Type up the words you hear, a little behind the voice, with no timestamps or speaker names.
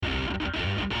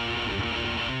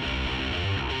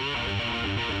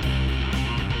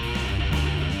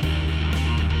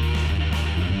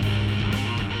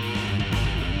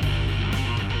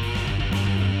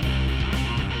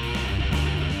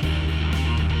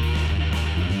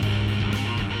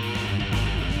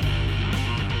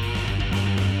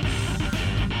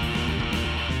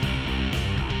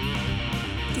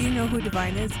who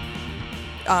Divine is?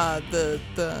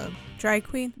 The Drag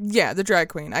queen? Yeah, the drag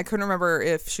queen. I couldn't remember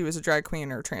if she was a drag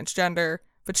queen or transgender,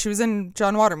 but she was in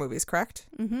John Water movies, correct?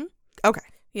 Mm-hmm. Okay.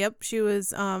 Yep, she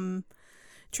was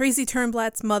Tracy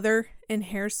Turnblatt's mother in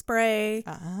Hairspray.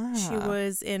 She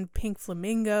was in Pink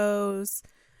Flamingos,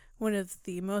 one of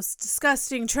the most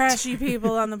disgusting, trashy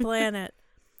people on the planet.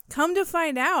 Come to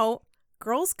find out,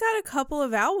 girl's got a couple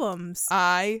of albums.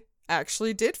 I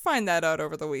actually did find that out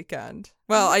over the weekend.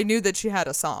 Well, I knew that she had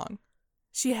a song.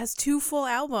 She has 2 full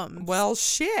albums. Well,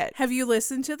 shit. Have you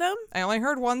listened to them? I only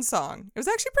heard one song. It was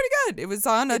actually pretty good. It was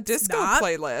on a disco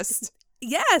playlist.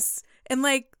 Yes. And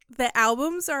like the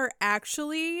albums are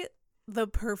actually the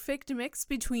perfect mix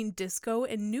between disco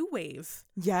and new wave.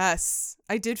 Yes.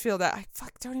 I did feel that. I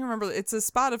don't even remember. It's a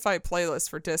Spotify playlist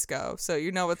for disco. So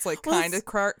you know it's like kind of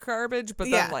garbage,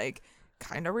 but then like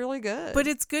kind of really good. But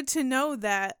it's good to know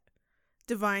that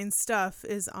Divine stuff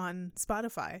is on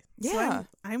Spotify. Yeah. So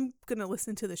I'm going to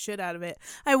listen to the shit out of it.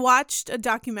 I watched a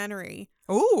documentary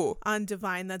on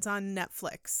Divine that's on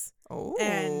Netflix. Oh.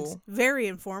 And very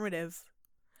informative.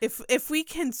 If we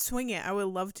can swing it, I would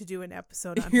love to do an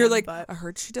episode on You're him, like, but I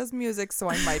heard she does music, so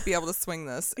I might be able to swing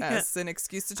this as an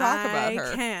excuse to talk about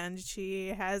her. I can. She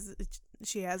has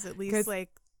at least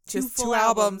like two just full 2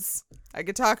 albums. I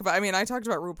could talk about. I mean, I talked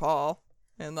about RuPaul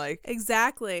and like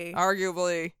exactly.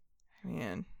 Arguably,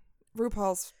 man,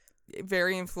 RuPaul's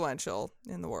very influential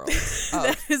in the world.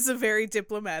 That is a very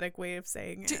diplomatic way of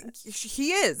saying it.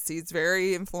 He is. He's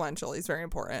very influential. He's very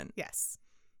important. Yes.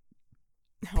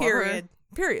 However,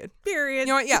 Period. You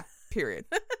know what? Yeah. Period.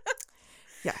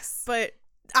 Yes. But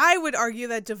I would argue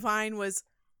that Divine was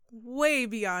way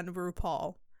beyond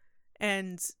RuPaul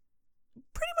and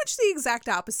pretty much the exact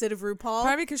opposite of RuPaul.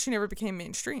 Probably because she never became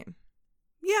mainstream.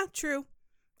 Yeah, true.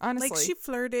 Honestly. Like she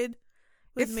flirted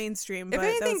with mainstream. But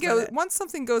if anything goes, once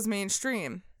something goes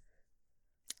mainstream,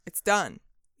 it's done.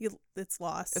 It's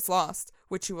lost. It's lost,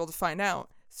 which you will find out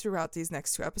throughout these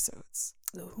next 2 episodes.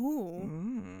 Ooh.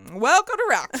 Welcome to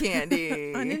Rock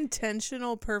Candy.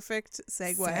 Unintentional perfect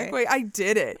segue. I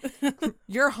did it.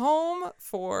 You're home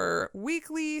for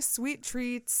weekly sweet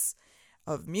treats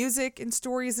of music and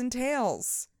stories and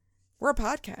tales. We're a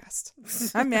podcast.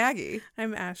 I'm Maggie.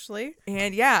 I'm Ashley.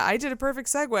 And yeah, I did a perfect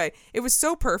segue. It was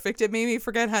so perfect, it made me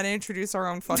forget how to introduce our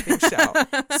own fucking show.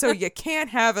 So you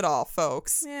can't have it all,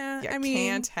 folks. Yeah, you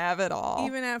can't have it all.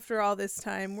 Even after all this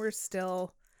time, we're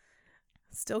still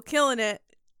killing it.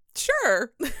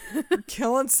 Sure. We're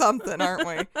killing something, aren't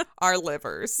we? Our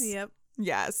livers. Yep.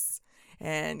 Yes.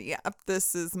 And yep,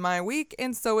 this is my week.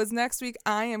 And so is next week.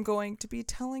 I am going to be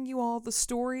telling you all the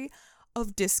story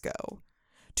of disco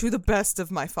to the best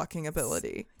of my fucking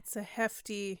ability. It's a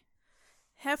hefty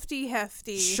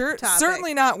Sure, topic.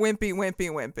 certainly not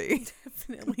wimpy.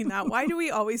 Definitely not. Why do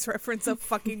we always reference a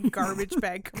fucking garbage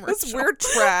bag commercial? Because we're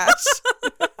trash.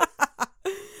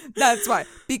 That's why.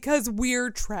 Because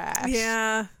we're trash.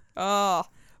 Yeah. Oh,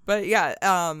 but yeah,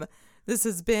 this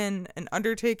has been an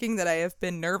undertaking that I have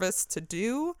been nervous to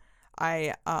do.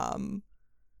 It's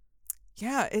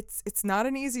not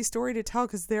an easy story to tell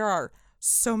because there are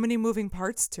so many moving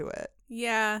parts to it.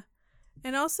 Yeah.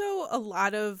 And also a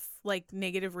lot of like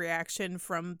negative reaction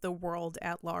from the world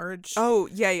at large. Oh,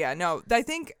 yeah. No, I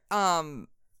think, I'm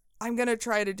going to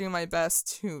try to do my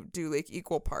best to do like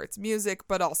equal parts music,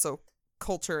 but also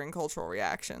culture and cultural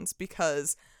reactions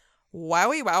because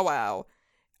wow.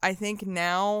 I think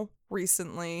now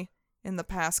recently in the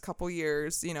past couple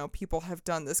years, you know, people have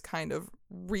done this kind of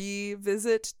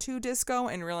revisit to disco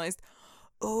and realized,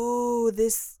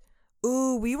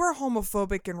 we were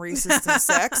homophobic and racist and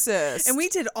sexist. And we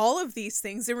did all of these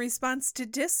things in response to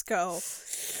disco.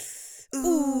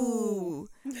 Ooh.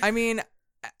 I mean,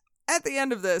 at the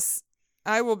end of this,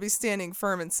 I will be standing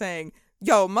firm and saying,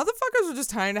 yo, motherfuckers were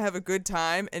just trying to have a good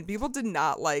time, and people did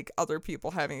not like other people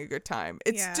having a good time.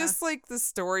 It's just like the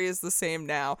story is the same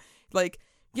now. Like,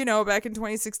 you know, back in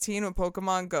 2016 when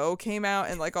Pokemon Go came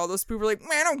out, and like all those people were like,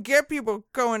 man, I don't get people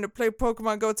going to play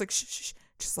Pokemon Go. It's like, shh.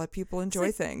 Just let people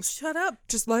enjoy things. Shut up.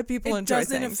 Just let people enjoy things.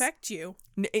 It doesn't affect you.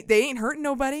 They ain't hurting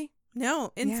nobody.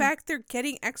 No. In fact, they're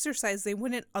getting exercise they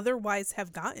wouldn't otherwise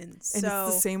have gotten. So. And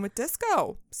it's the same with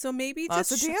disco. So maybe lots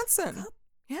just of dancing.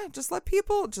 Yeah, just let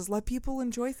people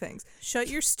enjoy things. Shut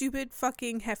your stupid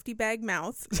fucking hefty bag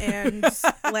mouth and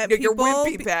let your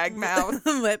wimpy bag mouth.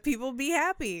 Let people be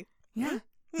happy. Yeah.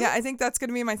 Yeah, I think that's going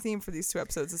to be my theme for these 2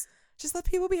 episodes is just let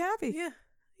people be happy. Yeah.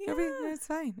 It's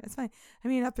fine. It's fine. I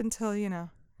mean, up until, you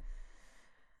know,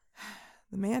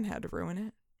 the man had to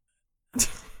ruin it.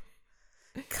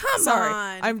 Come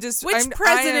Sorry. on. Which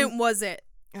president was it?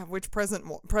 Which president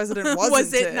wasn't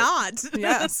Was it not?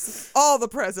 Yes. All the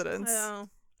presidents. Oh.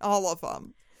 All of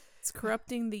them. It's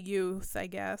corrupting the youth, I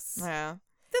guess. Yeah.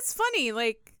 That's funny.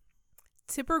 Like,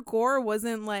 Tipper Gore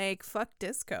wasn't like, fuck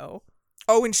disco.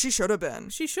 Oh, and she should have been.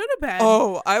 She should have been.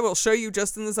 Oh, I will show you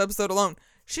just in this episode alone.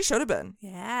 She should have been.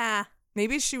 Yeah.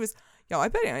 Maybe she was. Yo, I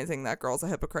bet anything that girl's a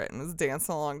hypocrite and was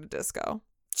dancing along to disco.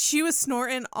 She was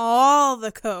snorting all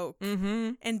the coke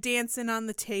Mm-hmm. and dancing on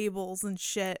the tables and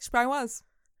shit. She probably was.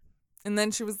 And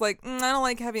then she was like, I don't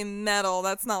like heavy metal.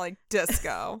 That's not like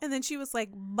disco. And then she was like,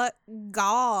 but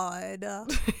God.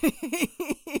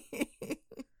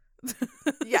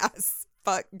 Yes.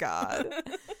 But God.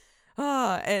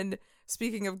 And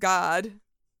speaking of God,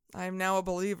 I'm now a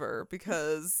believer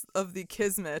because of the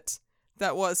kismet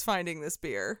that was finding this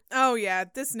beer. Oh, yeah.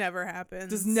 This never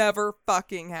happens. This never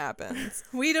fucking happens.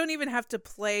 We don't even have to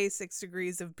play 6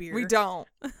 Degrees of Beer. We don't.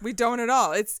 We don't at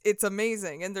all. It's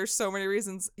amazing. And there's so many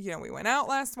reasons. You know, we went out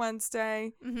last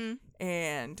Wednesday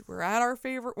and we're at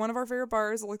one of our favorite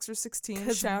bars, Elixir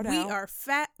 16. Shout out. We are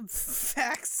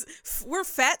we're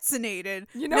vaccinated.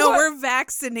 You know no, what? we're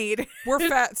vaccinated. We're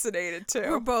vaccinated too.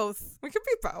 We're both. We could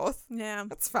be both. Yeah.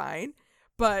 That's fine.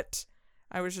 But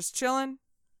I was just chilling,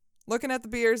 looking at the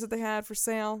beers that they had for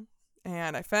sale,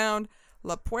 and I found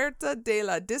La Puerta de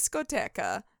la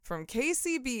Discoteca from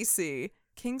KCBC,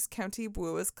 Kings County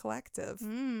Brewers Collective,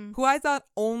 who I thought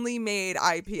only made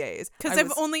IPAs. Because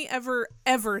I've only ever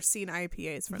seen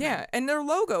IPAs from them. Yeah, and their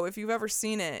logo, if you've ever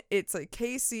seen it, it's like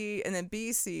KC and then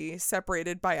BC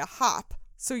separated by a hop.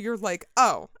 So you're like,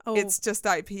 oh, it's just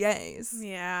IPAs.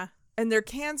 Yeah. And their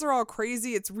cans are all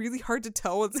crazy. It's really hard to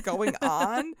tell what's going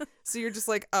on. So you're just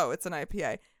like, oh, it's an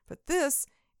IPA. But this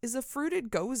is a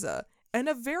fruited goza, and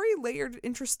a very layered,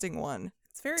 interesting one.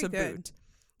 It's very good. Boot.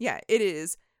 Yeah, it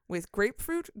is, with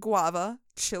grapefruit, guava,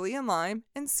 chili and lime,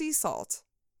 and sea salt.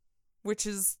 Which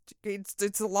is,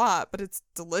 it's a lot, but it's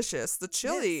delicious. The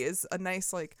chili is a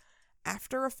nice, like,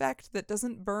 after effect that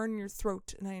doesn't burn your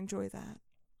throat, and I enjoy that.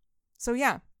 So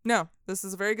yeah, no, this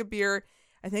is a very good beer.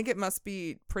 I think it must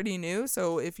be pretty new,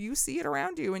 so if you see it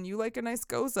around you and you like a nice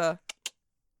goza,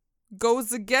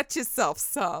 get yourself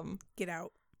some. Get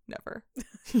out. Never.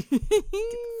 Get the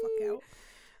fuck out.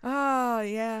 Oh,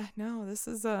 yeah. No, this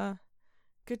is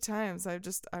good times. I'm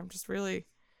just really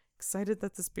excited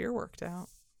that this beer worked out.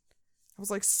 I was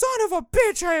like, son of a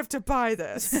bitch, I have to buy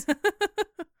this.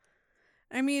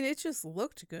 I mean, it just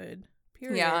looked good.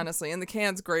 Period. Yeah, honestly. And the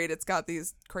can's great. It's got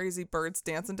these crazy birds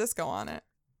dancing disco on it.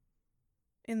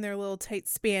 In their little tight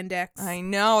spandex. I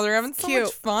know. They're having so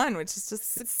much fun, which is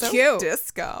just so cute.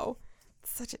 Disco.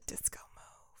 It's such a disco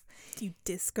move. You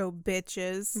disco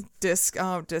bitches.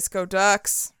 Disco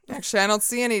ducks. Actually, I don't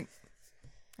see any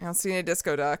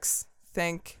disco ducks.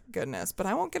 Thank goodness. But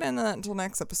I won't get into that until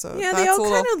next episode. Yeah, they all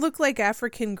kind of look like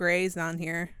African greys on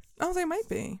here. Oh, they might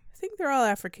be. I think they're all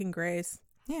African greys.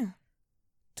 Yeah.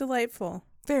 Delightful.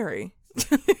 Very.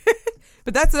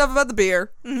 But that's enough about the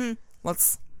beer. Mm-hmm.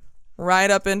 Let's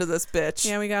ride up into this bitch.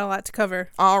 Yeah, we got a lot to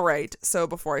cover. All right. So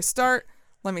before I start,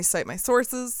 let me cite my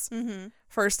sources. Mm-hmm.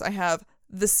 First, I have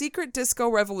The Secret Disco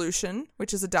Revolution,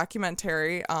 which is a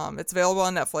documentary. It's available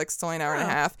on Netflix. It's only an hour and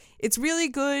a half. It's really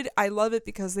good. I love it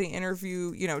because they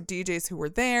interview, DJs who were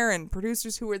there and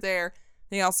producers who were there.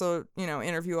 They also,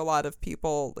 interview a lot of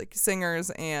people like singers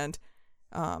and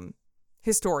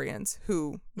historians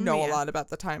who know a lot about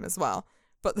the time as well.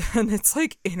 But then it's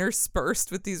like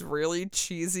interspersed with these really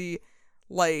cheesy,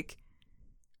 like,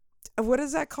 what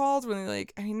is that called? When they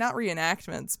not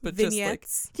reenactments, but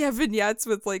vignettes. Just like, vignettes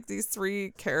with like these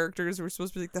 3 characters who are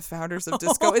supposed to be like the founders of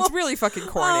disco. It's really fucking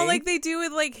corny. Oh, like they do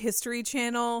with like History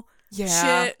Channel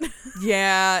shit.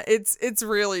 Yeah, it's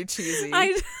really cheesy.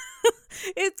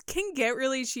 It can get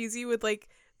really cheesy with like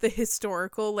the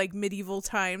historical, like medieval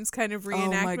times kind of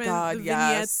reenactment. Oh my God, vignettes.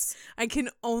 Yes. I can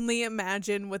only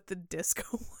imagine what the disco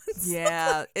was.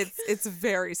 Yeah, it's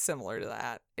very similar to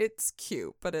that. It's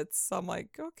cute, but I'm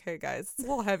like, okay, guys, it's a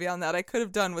little heavy on that. I could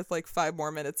have done with like 5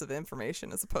 more minutes of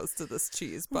information as opposed to this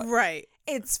cheese, but right.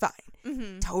 It's fine.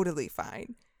 Mm-hmm. Totally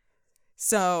fine.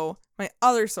 So my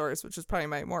other source, which is probably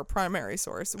my more primary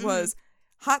source, was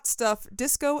Hot Stuff,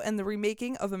 Disco and the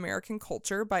Remaking of American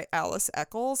Culture by Alice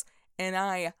Eccles. And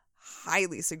I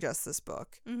highly suggest this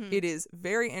book. Mm-hmm. It is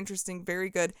very interesting,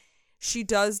 very good. She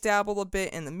does dabble a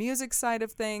bit in the music side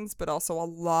of things, but also a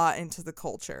lot into the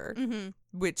culture,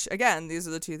 which, again, these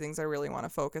are the 2 things I really want to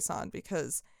focus on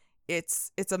because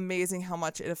it's amazing how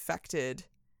much it affected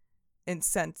and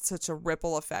sent such a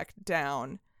ripple effect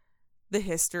down the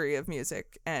history of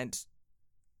music and,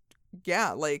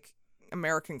 yeah, like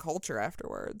American culture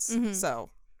afterwards. Mm-hmm. So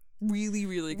really,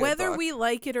 really good Whether book. we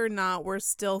like it or not, we're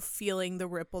still feeling the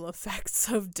ripple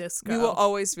effects of disco. We will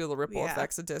always feel the ripple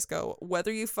effects of disco,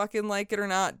 whether you fucking like it or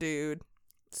not, dude.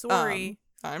 Sorry.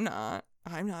 I'm not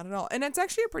at all. And it's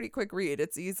actually a pretty quick read.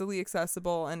 It's easily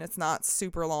accessible and it's not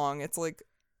super long. It's like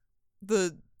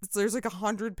there's like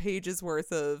 100 pages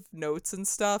worth of notes and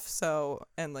stuff, so,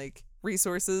 and like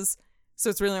resources. So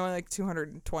it's really only like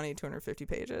 220, 250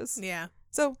 pages. Yeah.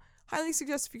 So highly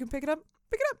suggest if you can pick it up,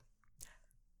 pick it up.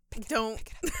 Don't.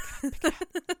 Pick it up.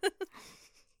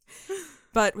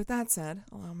 But with that said,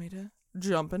 allow me to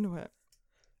jump into it.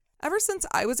 Ever since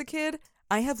I was a kid,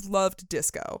 I have loved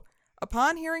disco.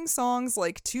 Upon hearing songs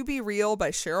like To Be Real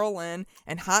by Cheryl Lynn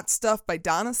and Hot Stuff by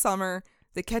Donna Summer,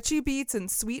 the catchy beats and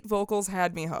sweet vocals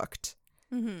had me hooked.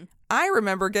 Mm-hmm. I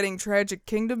remember getting Tragic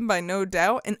Kingdom by No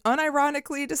Doubt and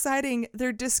unironically deciding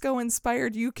their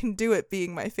disco-inspired You Can Do It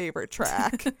being my favorite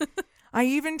track. I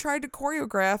even tried to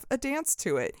choreograph a dance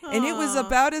to it, and it was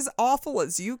about as awful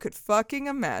as you could fucking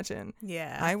imagine.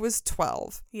 Yeah. I was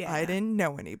 12. Yeah. I didn't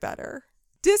know any better.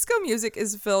 Disco music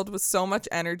is filled with so much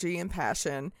energy and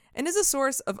passion and is a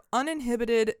source of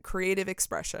uninhibited creative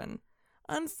expression.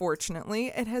 Unfortunately,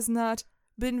 it has not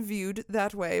been viewed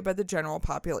that way by the general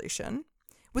population,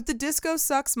 with the Disco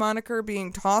Sucks moniker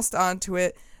being tossed onto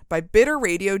it by bitter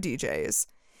radio DJs,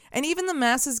 and even the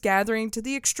masses gathering to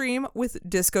the extreme with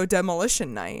Disco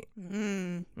Demolition Night.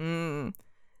 The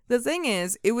thing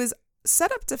is, it was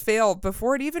set up to fail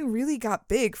before it even really got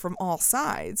big from all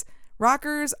sides.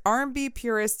 Rockers, R&B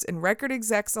purists, and record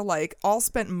execs alike all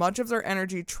spent much of their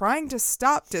energy trying to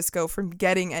stop disco from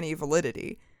getting any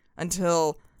validity,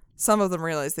 until some of them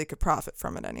realized they could profit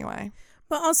from it anyway.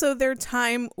 But also their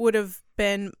time would have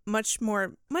been much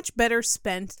better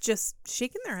spent just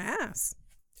shaking their ass.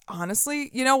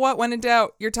 Honestly, you know what? When in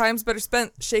doubt, your time's better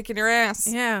spent shaking your ass.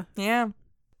 Yeah. Yeah.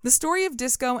 The story of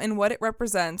disco and what it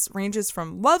represents ranges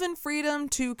from love and freedom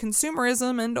to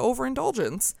consumerism and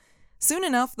overindulgence. Soon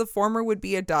enough, the former would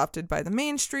be adopted by the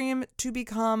mainstream to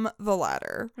become the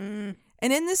latter. And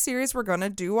in this series, we're going to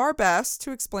do our best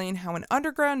to explain how an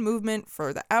underground movement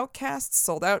for the outcasts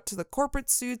sold out to the corporate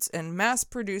suits and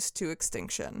mass-produced to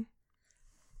extinction.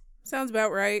 Sounds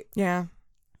about right. Yeah.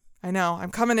 I know. I'm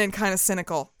coming in kind of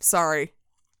cynical. Sorry.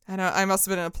 I know. I must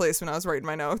have been in a place when I was writing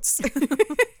my notes.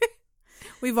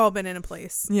 We've all been in a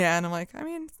place. Yeah, and I'm like, I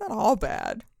mean, it's not all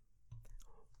bad.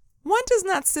 One does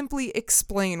not simply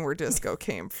explain where disco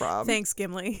came from. Thanks,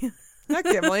 Gimli. Not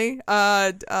Gimli.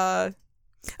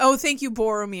 Oh, thank you,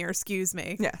 Boromir. Excuse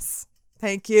me. Yes.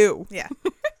 Thank you. Yeah.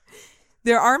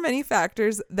 There are many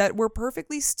factors that were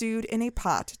perfectly stewed in a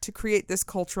pot to create this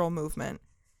cultural movement.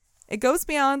 It goes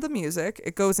beyond the music.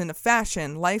 It goes into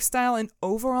fashion, lifestyle, and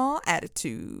overall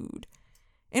attitude.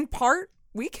 In part,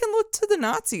 we can look to the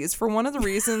Nazis for one of the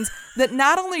reasons that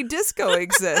not only disco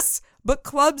exists, but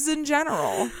clubs in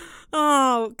general.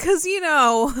 Oh, because,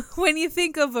 when you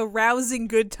think of a rousing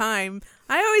good time,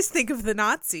 I always think of the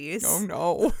Nazis. Oh,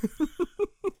 no.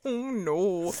 Oh,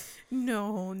 no.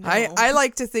 No. I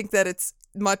like to think that it's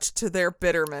much to their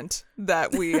bitterment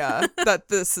that we that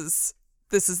this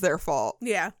is their fault.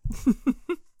 Yeah.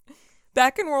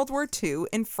 Back in World War II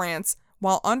in France,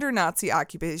 while under Nazi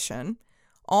occupation,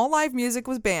 all live music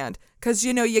was banned because,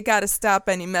 you got to stop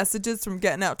any messages from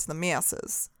getting out to the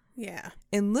masses. Yeah.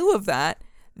 In lieu of that,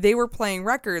 they were playing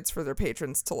records for their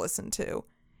patrons to listen to.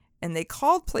 And they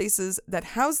called places that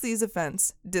house these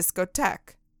events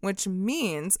discotheque, which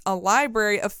means a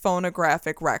library of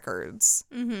phonographic records.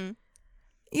 Mm-hmm.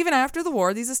 Even after the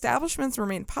war, these establishments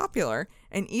remained popular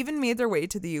and even made their way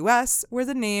to the U.S., where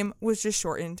the name was just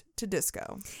shortened to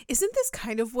disco. Isn't this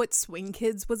kind of what Swing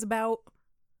Kids was about?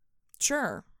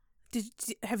 Sure.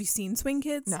 Have you seen Swing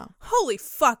Kids? No. Holy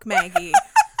fuck, Maggie.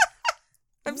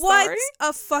 I'm what sorry?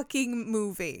 a fucking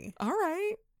movie. All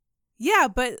right. Yeah,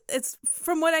 but it's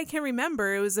from what I can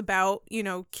remember, it was about,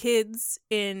 kids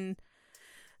in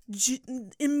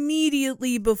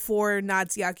immediately before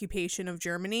Nazi occupation of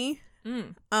Germany.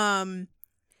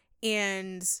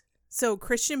 And so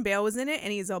Christian Bale was in it,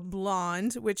 and he's a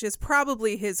blonde, which is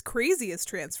probably his craziest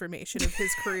transformation of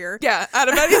his career. Yeah, out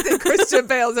of anything Christian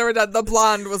Bale's ever done, the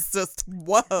blonde was just,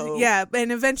 whoa. Yeah,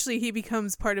 and eventually he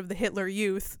becomes part of the Hitler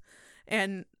Youth.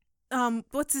 And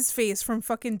what's his face from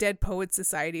fucking Dead Poets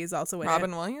Society is also in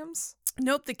Robin it. Williams?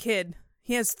 Nope, the kid.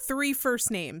 He has 3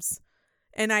 first names,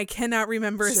 and I cannot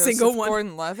remember Joseph a single one.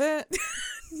 Gordon-Levitt?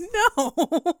 No.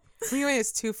 He only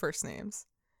has 2 first names.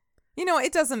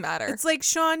 It doesn't matter. It's like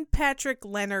Sean Patrick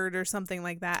Leonard or something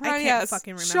like that. I can't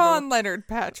fucking remember. Sean Leonard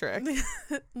Patrick.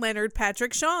 Leonard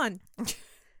Patrick Sean.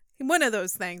 One of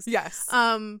those things. Yes.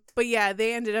 But yeah,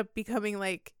 they ended up becoming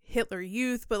like Hitler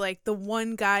Youth, but like the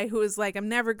one guy who was like, I'm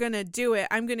never gonna do it.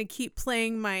 I'm gonna keep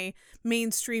playing my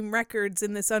mainstream records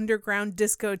in this underground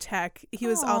discotheque. He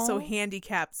was also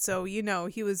handicapped, so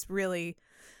he was really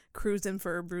cruising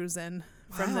for a bruising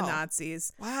from the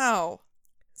Nazis. Wow.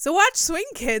 So watch Swing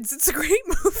Kids. It's a great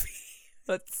movie.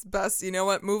 That's best. You know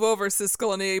what? Move over,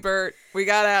 Siskel and Ebert. We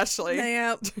got Ashley.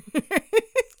 Yep.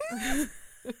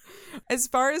 As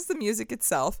far as the music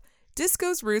itself,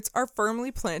 disco's roots are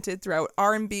firmly planted throughout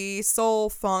R&B, soul,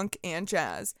 funk, and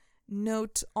jazz.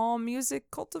 Note all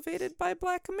music cultivated by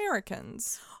Black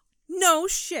Americans. No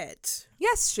shit.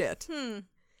 Yes, shit.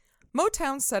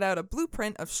 Motown set out a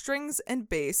blueprint of strings and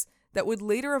bass that would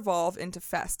later evolve into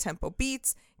fast-tempo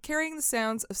beats, carrying the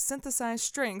sounds of synthesized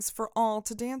strings for all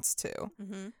to dance to.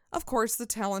 Mm-hmm. Of course, the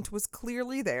talent was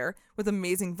clearly there, with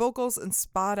amazing vocals and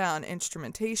spot-on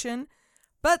instrumentation,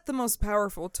 but the most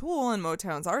powerful tool in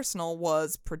Motown's arsenal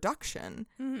was production.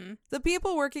 Mm-hmm. The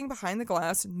people working behind the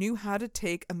glass knew how to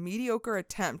take a mediocre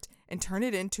attempt and turn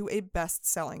it into a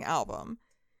best-selling album.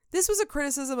 This was a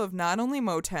criticism of not only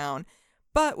Motown,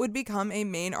 but would become a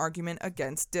main argument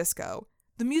against disco.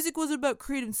 The music wasn't about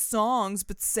creating songs,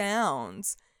 but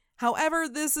sounds. However,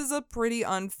 this is a pretty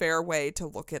unfair way to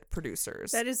look at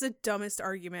producers. That is the dumbest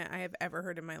argument I have ever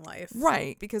heard in my life.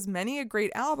 Right, because many a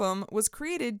great album was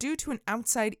created due to an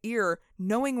outside ear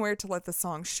knowing where to let the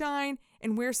song shine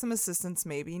and where some assistance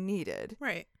may be needed.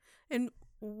 Right. And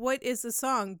what is a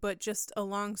song but just a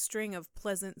long string of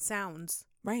pleasant sounds?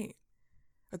 Right.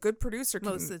 A good producer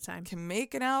most of the time can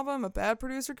make an album, a bad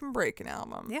producer can break an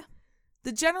album. Yeah.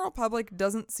 The general public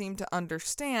doesn't seem to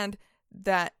understand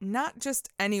that not just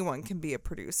anyone can be a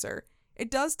producer.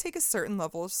 It does take a certain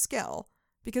level of skill,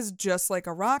 because just like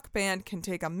a rock band can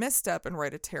take a misstep and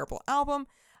write a terrible album,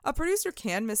 a producer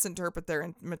can misinterpret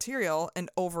their material and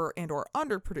over and or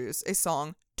underproduce a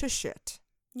song to shit.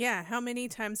 Yeah, how many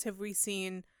times have we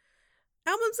seen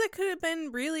albums that could have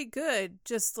been really good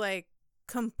just like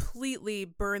completely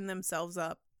burn themselves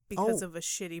up because of a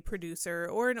shitty producer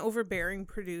or an overbearing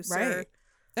producer. Right.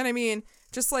 And I mean,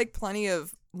 just like plenty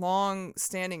of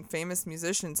long-standing famous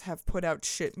musicians have put out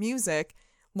shit music,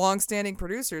 long-standing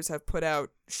producers have put out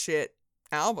shit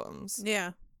albums.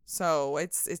 Yeah. So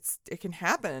it can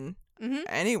happen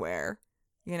anywhere.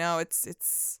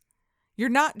 It's you're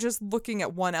not just looking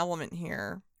at one element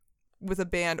here with a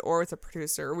band or with a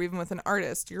producer or even with an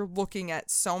artist. You're looking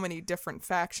at so many different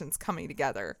factions coming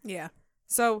together. Yeah.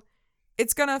 So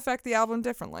it's going to affect the album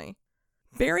differently.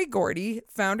 Berry Gordy,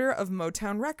 founder of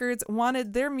Motown Records,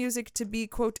 wanted their music to be,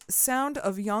 quote, sound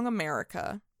of young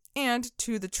America. And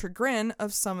to the chagrin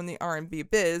of some in the R&B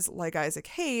biz, like Isaac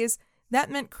Hayes,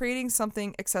 that meant creating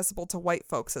something accessible to white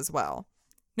folks as well.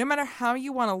 No matter how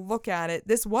you want to look at it,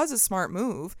 this was a smart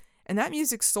move, and that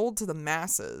music sold to the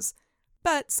masses.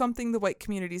 But something the white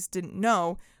communities didn't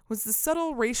know was the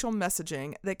subtle racial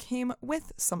messaging that came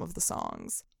with some of the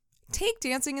songs. Take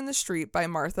Dancing in the Street by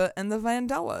Martha and the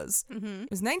Vandellas. Mm-hmm. It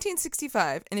was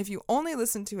 1965, and if you only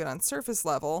listen to it on surface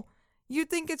level, you'd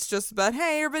think it's just about,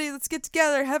 hey, everybody, let's get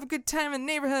together, have a good time in the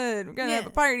neighborhood. We're going to have a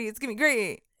party. It's going to be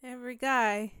great. Every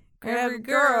guy, every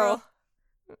girl,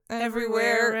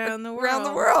 everywhere around the world. Around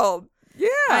the world.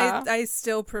 Yeah. I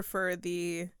still prefer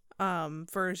the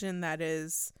version that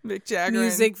is Mick Jagger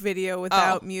music video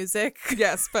without music.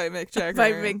 Yes, by Mick Jagger.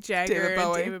 By Mick Jagger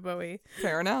and David Bowie.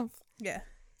 Fair enough. Yeah.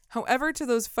 However, to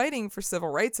those fighting for civil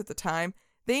rights at the time,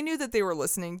 they knew that they were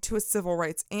listening to a civil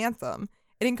rights anthem.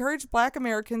 It encouraged Black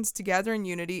Americans to gather in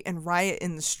unity and riot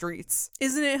in the streets.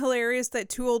 Isn't it hilarious that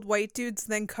two old white dudes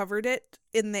then covered it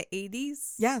in the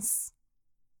 80s? Yes.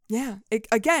 Yeah. It,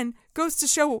 again, goes to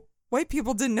show white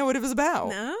people didn't know what it was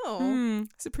about. No.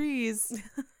 Surprise.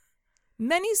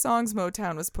 Many songs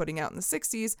Motown was putting out in the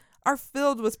 60s are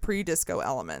filled with pre-disco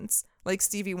elements, like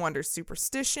Stevie Wonder's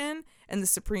Superstition and the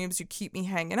Supremes' You Keep Me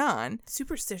Hanging On.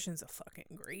 Superstition's a fucking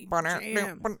great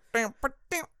jam.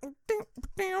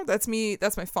 That's me.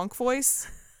 That's my funk voice.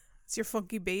 It's your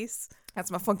funky bass.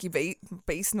 That's my funky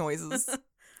bass noises.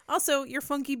 Also, your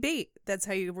funky bait. That's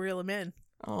how you reel them in.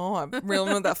 Oh, I'm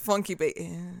reeling with that funky bait.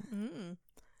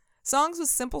 Songs with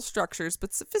simple structures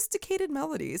but sophisticated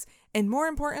melodies, and more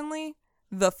importantly,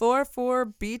 the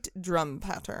 4/4 beat drum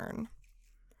pattern.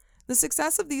 The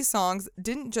success of these songs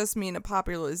didn't just mean a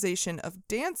popularization of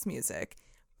dance music,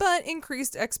 but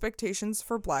increased expectations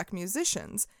for Black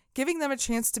musicians, giving them a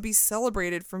chance to be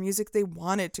celebrated for music they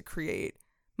wanted to create.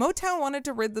 Motown wanted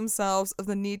to rid themselves of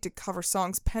the need to cover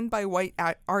songs penned by white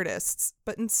artists,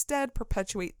 but instead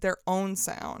perpetuate their own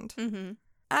sound. Mm-hmm.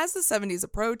 As the 70s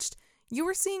approached, you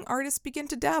were seeing artists begin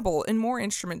to dabble in more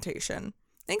instrumentation.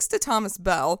 Thanks to Thomas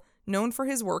Bell, known for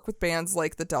his work with bands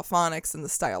like the Delphonics and the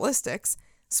Stylistics,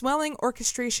 swelling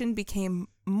orchestration became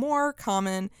more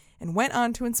common and went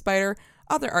on to inspire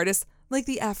other artists like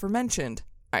the aforementioned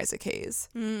Isaac Hayes.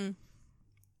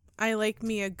 I like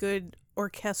me a good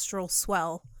orchestral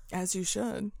swell. As you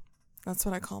should. That's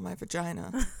what I call my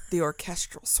vagina. The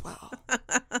orchestral swell.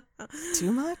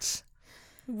 Too much?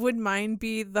 Would mine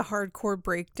be the hardcore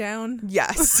breakdown?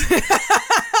 Yes.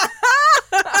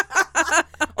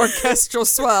 Orchestral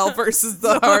swell versus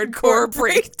the hardcore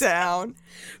breakdown.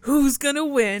 Who's gonna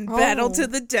win? Battle to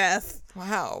the death.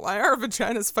 Wow. Why are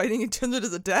vaginas fighting each other to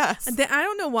the death? I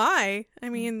don't know why. I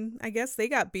mean, I guess they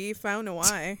got beef. I don't know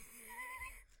why.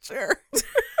 Sure.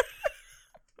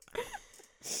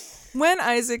 When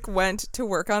Isaac went to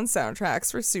work on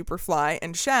soundtracks for Superfly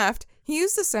and Shaft, he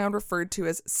used a sound referred to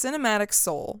as cinematic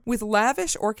soul, with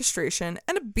lavish orchestration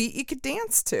and a beat you could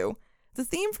dance to. The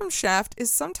theme from Shaft is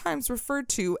sometimes referred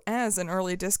to as an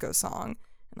early disco song.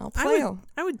 And I'll play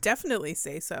I would definitely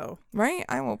say so. Right?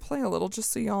 I will play a little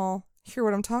just so y'all hear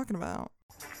what I'm talking about.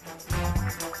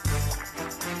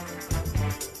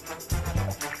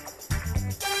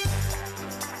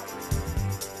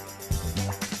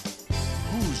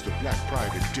 Who's the black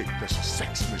private dick that's a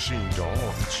sex machine to all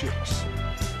the chicks?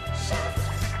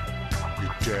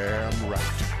 You're damn right.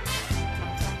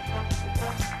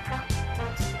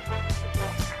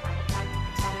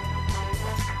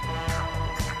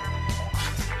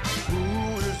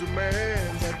 Who is the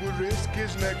man that would risk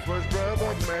his neck for his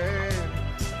brother, man?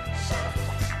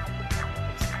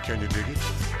 Can you dig it?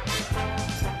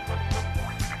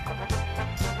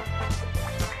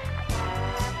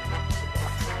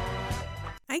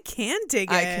 I can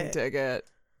dig it. I can dig it.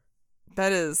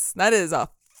 That is a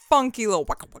funky little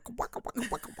waka waka waka waka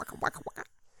waka waka waka waka.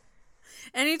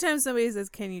 Anytime somebody says,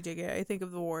 "Can you dig it?" I think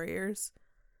of the Warriors.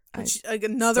 Which, like,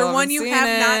 another one you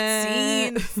have not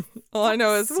seen. All I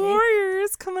know is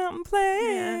Warriors, come out and play.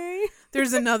 Yeah.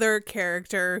 There's another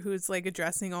character who's like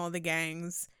addressing all the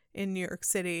gangs in New York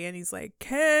City, and he's like,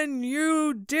 "Can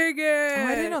you dig it?" Oh,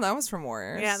 I didn't know that was from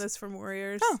Warriors. Yeah, that's from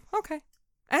Warriors. Oh, okay.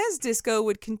 As disco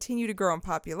would continue to grow in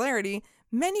popularity,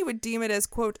 many would deem it as,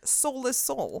 quote, soulless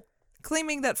soul,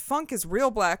 claiming that funk is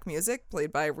real black music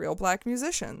played by real black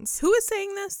musicians. Who is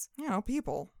saying this? You know,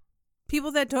 people.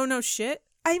 People that don't know shit?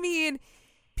 I mean,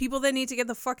 people that need to get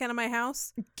the fuck out of my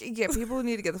house? Yeah, people who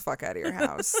need to get the fuck out of your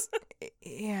house.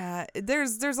 Yeah,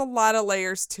 there's a lot of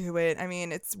layers to it. I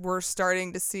mean, we're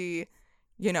starting to see,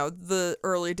 you know, the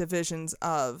early divisions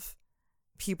of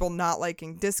people not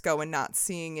liking disco and not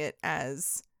seeing it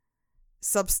as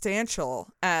substantial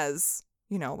as,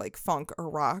 you know, like funk or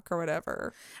rock or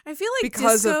whatever. I feel like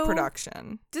because of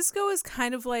production. Disco is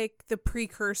kind of like the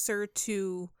precursor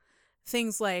to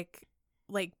things like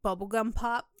bubblegum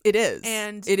pop. It is.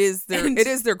 And it is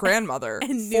their grandmother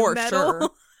and for new sure.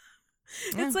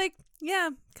 Yeah. It's like,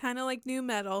 yeah, kind of like new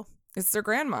metal. It's their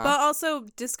grandma. But also,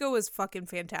 disco is fucking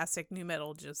fantastic. New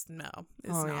metal, just no.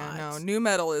 It's not. Yeah, no. New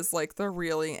metal is like the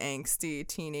really angsty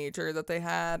teenager that they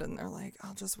had, and they're like,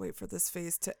 I'll just wait for this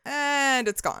phase to end.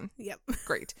 It's gone. Yep.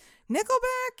 Great.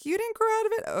 Nickelback, you didn't grow out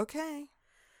of it? Okay.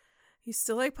 You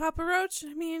still like Papa Roach?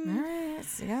 I mean... All right.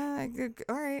 Yeah,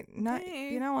 all right. Not,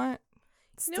 hey. You know what?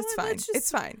 It's fine.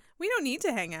 It's fine. We don't need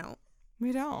to hang out.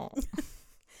 We don't.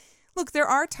 Look, there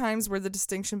are times where the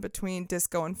distinction between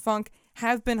disco and funk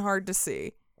have been hard to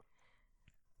see.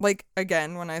 Like,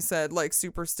 again, when I said, like,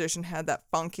 Superstition had that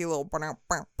funky little...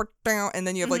 And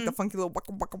then you have, like, the funky little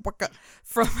waka waka waka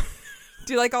from...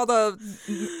 Do you like all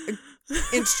the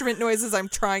instrument noises I'm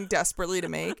trying desperately to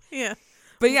make? Yeah.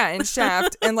 But yeah, in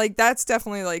Shaft, and, like, that's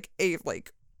definitely, like,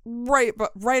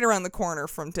 right around the corner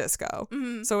from disco.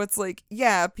 Mm-hmm. So it's like,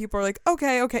 yeah, people are like,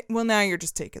 okay, well, now you're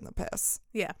just taking the piss.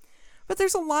 Yeah. But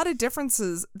there's a lot of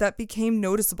differences that became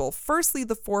noticeable. Firstly,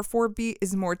 the 4/4 beat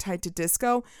is more tied to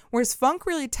disco, whereas funk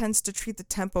really tends to treat the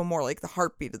tempo more like the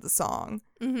heartbeat of the song.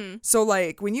 Mm-hmm. So,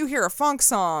 like, when you hear a funk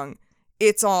song,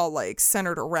 it's all, like,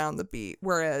 centered around the beat,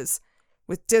 whereas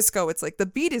with disco, it's like the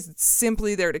beat is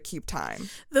simply there to keep time.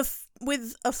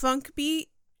 With a funk beat,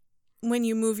 when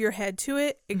you move your head to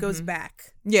it, it goes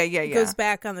back. Yeah. It goes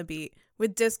back on the beat.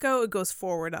 With disco, it goes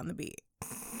forward on the beat.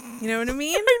 You know what I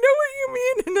mean? I know what you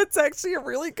mean, and it's actually a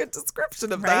really good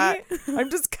description of right? that. I'm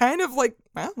just kind of like,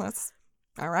 well, that's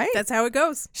all right. That's how it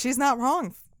goes. She's not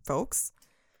wrong, folks.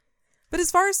 But as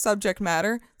far as subject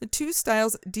matter, the two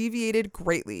styles deviated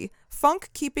greatly. Funk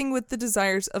keeping with the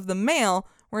desires of the male,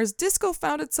 whereas disco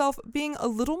found itself being a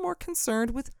little more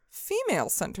concerned with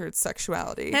female-centered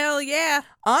sexuality. Hell yeah.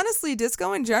 Honestly,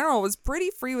 disco in general was pretty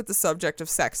free with the subject of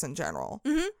sex in general.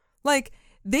 Mm-hmm. Like,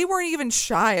 they weren't even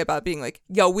shy about being like,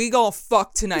 yo, we gonna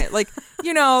fuck tonight. Like,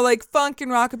 you know, like funk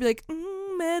and rock would be like,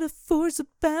 metaphors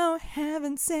about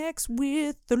having sex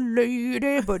with the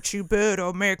lady, but you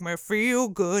better make me feel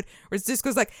good. Whereas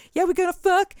disco's like, yeah, we're gonna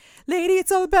fuck. Lady,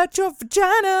 it's all about your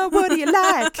vagina. What do you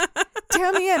like?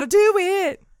 Tell me how to do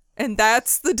it. And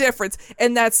that's the difference.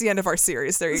 And that's the end of our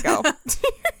series. There you go.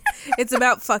 It's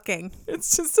about fucking.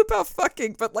 It's just about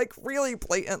fucking, but like really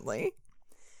blatantly.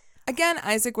 Again,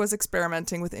 Isaac was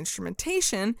experimenting with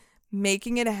instrumentation,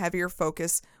 making it a heavier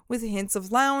focus with hints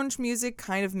of lounge music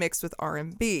kind of mixed with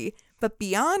R&B. But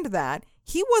beyond that,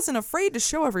 he wasn't afraid to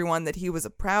show everyone that he was a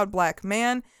proud black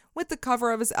man with the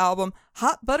cover of his album,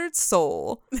 Hot Buttered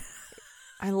Soul.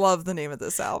 I love the name of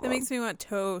this album. That makes me want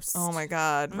toast. Oh my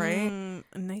God, right?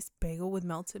 A nice bagel with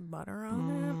melted butter on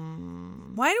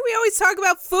it. Why do we always talk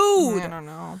about food? I don't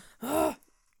know.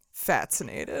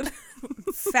 Fascinated.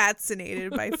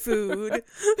 Fascinated by food.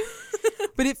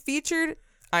 But it featured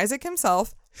Isaac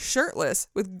himself, shirtless,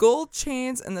 with gold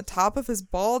chains and the top of his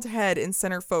bald head in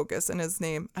center focus, and his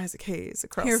name, Isaac Hayes,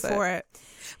 across Here it. for it.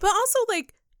 But also,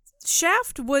 like,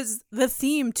 Shaft was the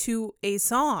theme to a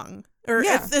song. Or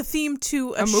the theme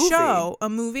to a show. A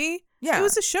movie? Yeah. It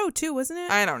was a show, too, wasn't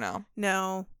it? I don't know.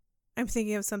 No. I'm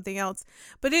thinking of something else.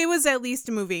 But it was at least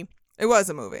a movie. It was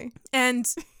a movie. And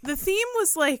the theme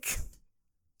was, like,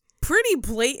 pretty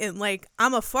blatant. Like,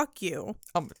 I'ma fuck you.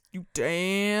 You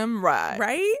damn right.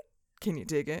 Right? Can you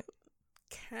dig it?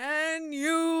 Can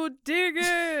you dig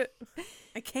it?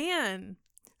 I can.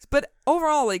 But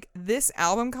overall, like, this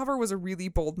album cover was a really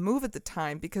bold move at the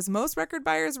time because most record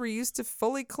buyers were used to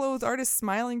fully clothed artists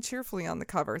smiling cheerfully on the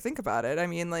cover. Think about it. I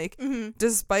mean, like,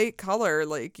 despite color,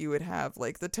 like, you would have,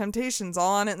 like, the Temptations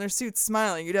all on it in their suits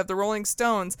smiling. You'd have the Rolling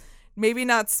Stones maybe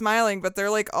not smiling, but they're,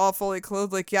 like, all fully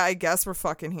clothed. Like, yeah, I guess we're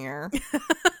fucking here.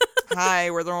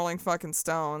 Hi, we're the Rolling fucking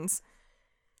Stones.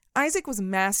 Isaac was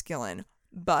masculine,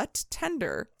 but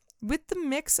tender. With the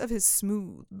mix of his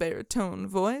smooth baritone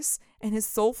voice and his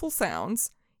soulful sounds,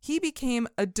 he became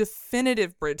a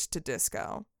definitive bridge to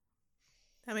disco.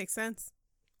 That makes sense.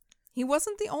 He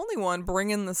wasn't the only one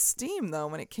bringing the steam, though,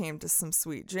 when it came to some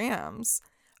sweet jams.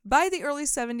 By the early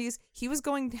 70s, he was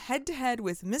going head-to-head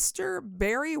with Mr.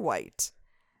 Barry White.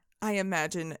 I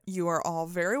imagine you are all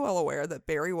very well aware that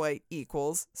Barry White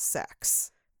equals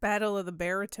sex. Battle of the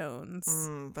Baritones.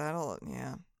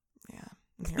 Yeah,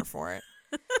 I'm here for it.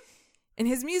 And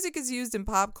his music is used in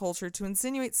pop culture to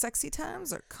insinuate sexy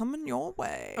times are coming your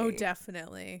way. Oh,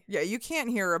 definitely. Yeah, you can't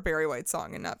hear a Barry White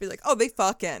song and not be like, oh, they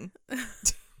fucking.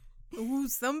 Ooh,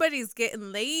 somebody's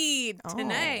getting laid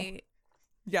tonight.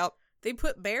 Yep. They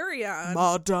put Barry on.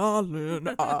 My darling,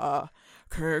 I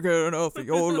can't get enough of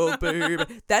your love, baby.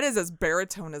 That is as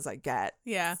baritone as I get.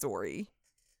 Yeah. Story.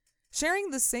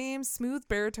 Sharing the same smooth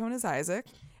baritone as Isaac,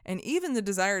 and even the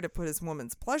desire to put his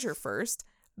woman's pleasure first,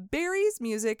 Barry's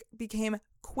music became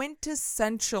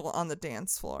quintessential on the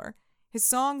dance floor. His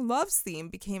song Love's Theme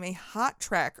became a hot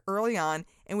track early on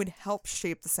and would help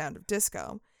shape the sound of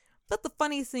disco. But the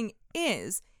funny thing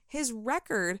is, his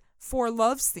record for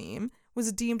Love's Theme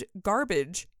was deemed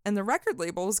garbage and the record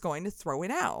label was going to throw it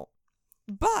out.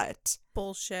 But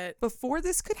bullshit. Before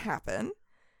this could happen,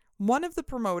 one of the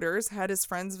promoters had his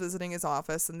friends visiting his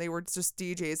office, and they were just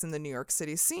DJs in the New York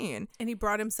City scene. And he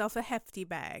brought himself a hefty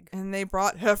bag. And they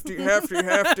brought hefty,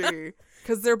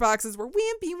 because their boxes were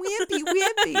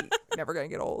wimpy. Never gonna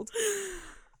get old.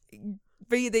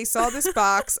 But they saw this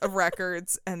box of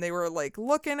records, and they were like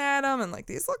looking at them, and like,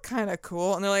 these look kind of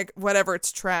cool. And they're like, whatever,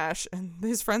 it's trash. And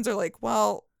his friends are like,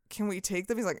 well, can we take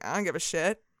them? He's like, I don't give a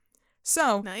shit.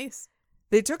 So nice.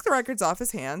 They took the records off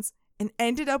his hands and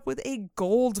ended up with a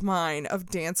gold mine of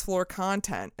dance floor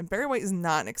content. And Barry White is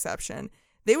not an exception.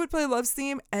 They would play Love's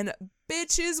Theme and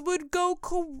bitches would go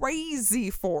crazy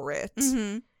for it.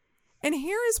 Mm-hmm. And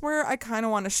here is where I kind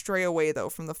of want to stray away, though,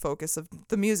 from the focus of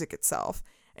the music itself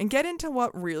and get into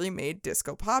what really made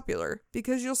disco popular.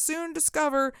 Because you'll soon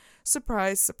discover,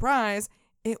 surprise, surprise,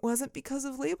 it wasn't because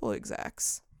of label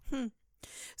execs.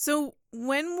 So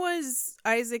when was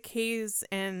Isaac Hayes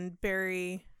and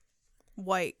Barry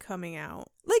White coming out?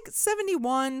 Like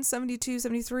 71, 72,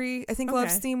 73. I think Okay.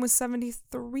 Love's Theme was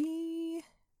 73.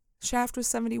 Shaft was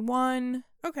 71.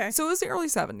 Okay. So it was the early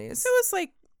 70s. So it was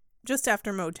like just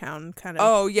after Motown kind of.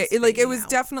 Oh, yeah. It was out.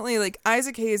 definitely like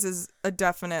Isaac Hayes is a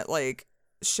definite like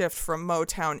shift from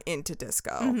Motown into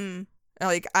disco. Mm-hmm.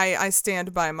 Like I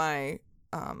stand by my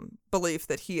belief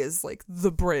that he is like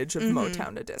the bridge of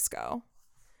Motown to disco.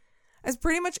 As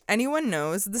pretty much anyone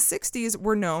knows, the 60s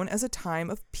were known as a time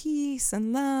of peace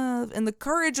and love and the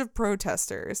courage of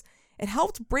protesters. It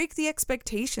helped break the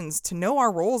expectations to know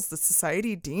our roles that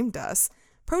society deemed us.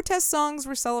 Protest songs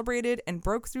were celebrated and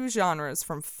broke through genres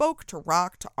from folk to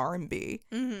rock to R&B.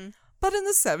 Mm-hmm. But in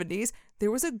the 70s,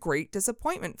 there was a great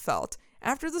disappointment felt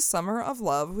after the Summer of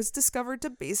Love was discovered to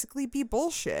basically be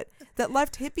bullshit that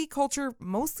left hippie culture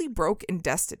mostly broke and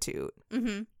destitute.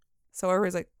 Mm-hmm. So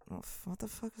everybody's like, well, what the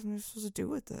fuck am I supposed to do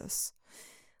with this?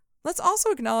 Let's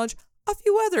also acknowledge a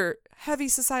few other heavy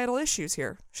societal issues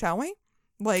here, shall we?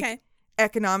 Like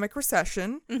economic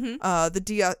recession, the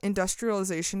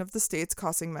deindustrialization of the states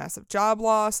causing massive job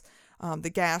loss, the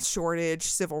gas shortage,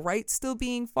 civil rights still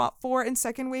being fought for, and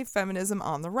second wave feminism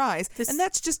on the rise. And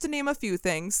that's just to name a few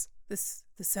things. This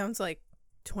sounds like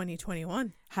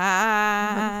 2021.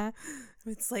 Ha!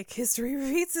 It's like history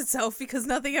repeats itself because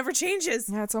nothing ever changes.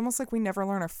 Yeah, it's almost like we never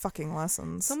learn our fucking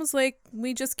lessons. It's almost like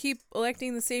we just keep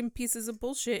electing the same pieces of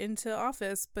bullshit into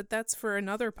office, but that's for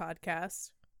another podcast.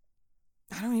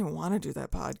 I don't even want to do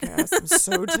that podcast. I'm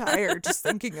so tired just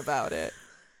thinking about it.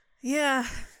 Yeah.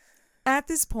 At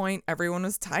this point, everyone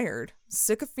was tired,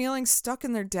 sick of feeling stuck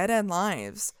in their dead-end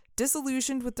lives,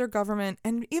 disillusioned with their government,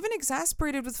 and even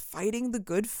exasperated with fighting the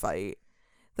good fight.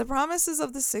 The promises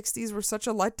of the 60s were such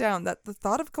a letdown that the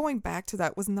thought of going back to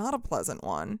that was not a pleasant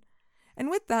one. And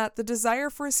with that, the desire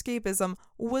for escapism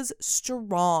was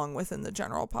strong within the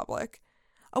general public.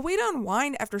 A way to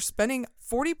unwind after spending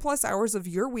 40-plus hours of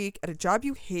your week at a job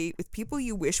you hate with people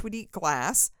you wish would eat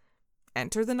glass?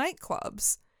 Enter the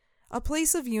nightclubs. A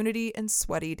place of unity and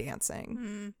sweaty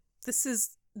dancing. This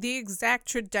is the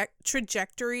exact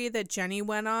trajectory that Jenny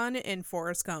went on in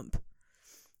Forrest Gump.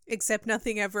 Except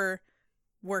nothing ever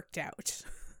worked out.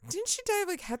 Didn't she die of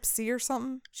like Hep C or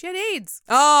something? She had AIDS.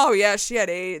 Oh, yeah, she had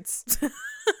AIDS.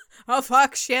 Oh,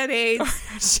 fuck, she had AIDS.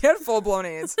 She had full-blown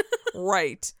AIDS.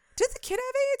 Right. Did the kid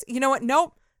have AIDS? You know what?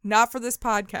 Nope. Not for this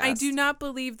podcast. I do not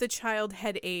believe the child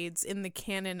had AIDS in the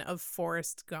canon of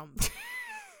Forrest Gump.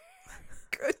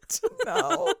 Good to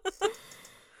know.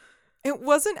 It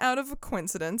wasn't out of a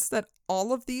coincidence that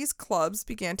all of these clubs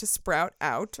began to sprout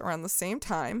out around the same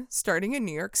time, starting in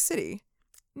New York City.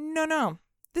 No.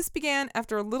 This began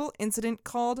after a little incident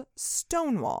called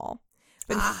Stonewall.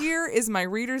 But here is my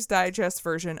Reader's Digest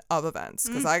version of events,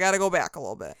 because I got to go back a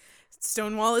little bit.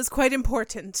 Stonewall is quite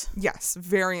important. Yes,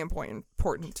 very important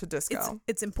to disco.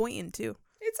 It's important, too.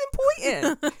 It's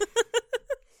important.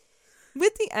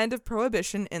 With the end of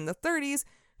Prohibition in the 30s,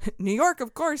 New York,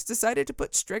 of course, decided to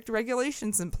put strict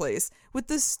regulations in place with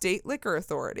the State Liquor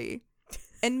Authority.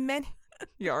 And many...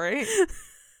 You all right?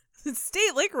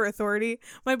 State Liquor Authority.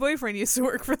 My boyfriend used to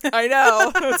work for them. I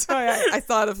know. That's why I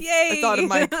thought of Yay. I thought of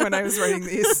Mike when I was writing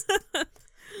these.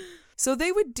 So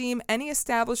they would deem any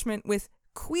establishment with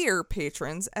queer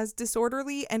patrons as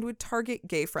disorderly and would target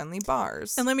gay-friendly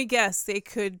bars. And let me guess, they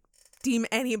could deem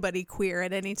anybody queer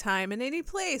at any time in any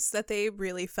place that they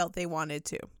really felt they wanted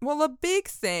to. Well, a big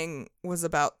thing was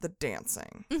about the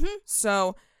dancing. Mm-hmm.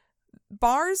 So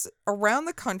bars around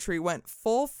the country went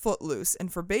full footloose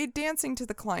and forbade dancing to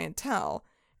the clientele.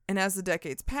 And as the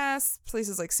decades passed,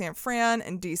 places like San Fran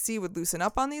and D.C. would loosen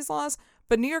up on these laws,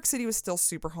 but New York City was still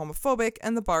super homophobic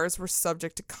and the bars were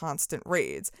subject to constant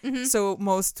raids. Mm-hmm. So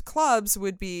most clubs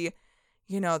would be,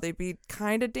 they'd be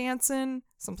kind of dancing.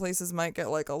 Some places might get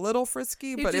like a little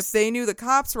frisky, but if they knew the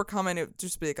cops were coming, it would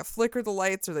just be like a flicker the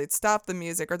lights, or they'd stop the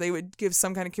music, or they would give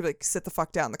some kind of cue like, sit the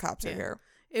fuck down, the cops are here.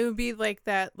 It would be like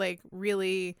that, like,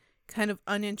 really kind of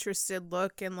uninterested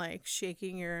look and, like,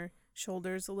 shaking your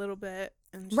shoulders a little bit.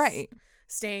 And just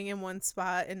staying in one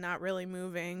spot and not really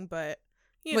moving, but,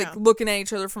 like, looking at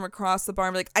each other from across the bar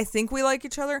and be like, I think we like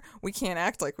each other. We can't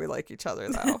act like we like each other,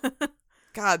 though.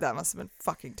 God, that must have been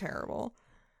fucking terrible.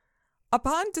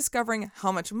 Upon discovering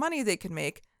how much money they could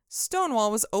make,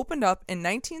 Stonewall was opened up in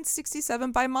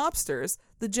 1967 by mobsters,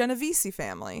 the Genovese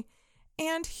family.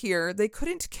 And here, they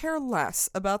couldn't care less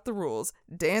about the rules.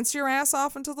 Dance your ass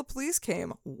off until the police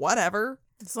came. Whatever.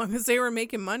 As long as they were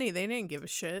making money, they didn't give a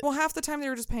shit. Well, half the time they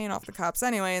were just paying off the cops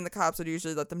anyway, and the cops would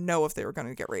usually let them know if they were going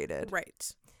to get raided.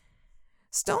 Right.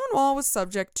 Stonewall was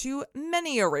subject to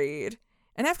many a raid.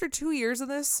 And after 2 years of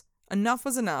this, enough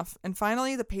was enough, and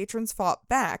finally the patrons fought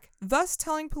back, thus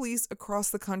telling police across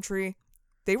the country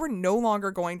they were no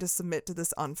longer going to submit to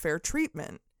this unfair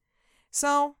treatment.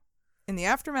 So, in the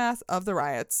aftermath of the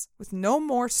riots, with no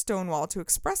more Stonewall to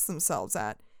express themselves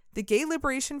at, the Gay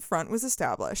Liberation Front was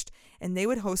established, and they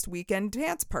would host weekend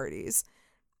dance parties.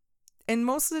 And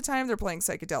most of the time, they're playing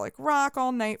psychedelic rock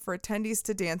all night for attendees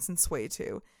to dance and sway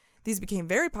to. These became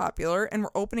very popular and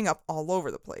were opening up all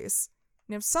over the place.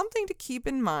 Now, something to keep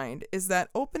in mind is that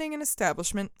opening an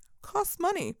establishment costs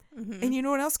money. Mm-hmm. And you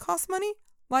know what else costs money?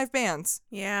 Live bands.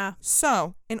 Yeah.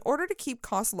 So, in order to keep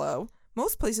costs low,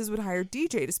 most places would hire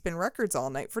DJ to spin records all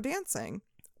night for dancing.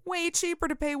 way cheaper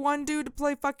to pay one dude to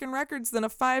play fucking records than a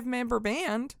 5-member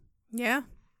band. Yeah.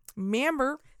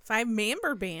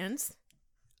 5-member bands.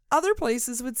 Other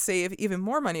places would save even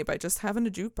more money by just having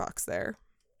a jukebox there.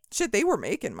 Shit, they were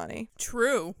making money.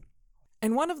 True.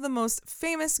 And one of the most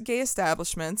famous gay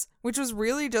establishments, which was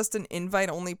really just an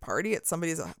invite-only party at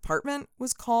somebody's apartment,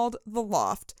 was called The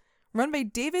Loft, run by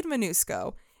David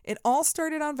Manusco. It all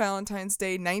started on Valentine's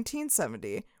Day,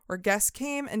 1970, where guests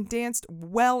came and danced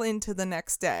well into the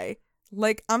next day.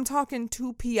 Like, I'm talking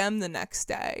 2 p.m. the next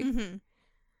day. Mm-hmm.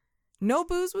 No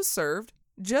booze was served,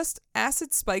 just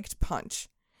acid-spiked punch.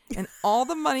 And all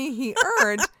the money he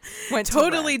earned went to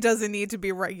Totally rent. doesn't need to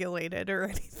be regulated or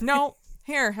anything. No.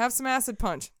 Here, have some acid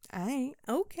punch. I ain't.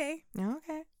 Okay.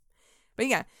 Okay. But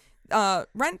yeah,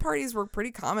 rent parties were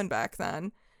pretty common back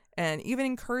then and even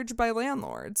encouraged by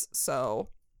landlords. So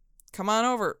come on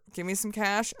over. Give me some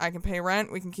cash. I can pay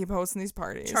rent. We can keep hosting these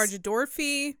parties. Charge a door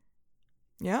fee.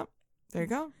 Yep. There you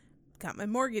go. Got my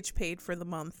mortgage paid for the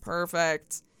month.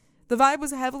 Perfect. The vibe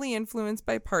was heavily influenced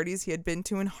by parties he had been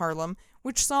to in Harlem,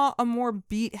 which saw a more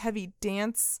beat-heavy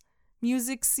dance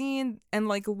music scene and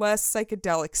like less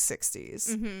psychedelic 60s.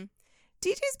 Mm-hmm.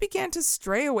 DJs began to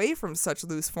stray away from such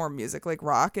loose form music like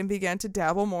rock and began to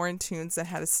dabble more in tunes that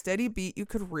had a steady beat you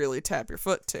could really tap your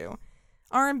foot to.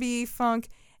 R&B, funk,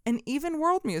 and even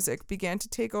world music began to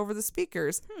take over the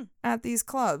speakers at these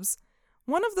clubs.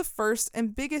 One of the first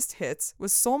and biggest hits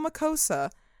was Sol Makossa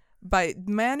by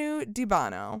Manu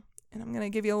Dibango. And I'm going to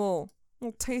give you a little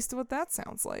taste of what that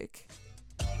sounds like.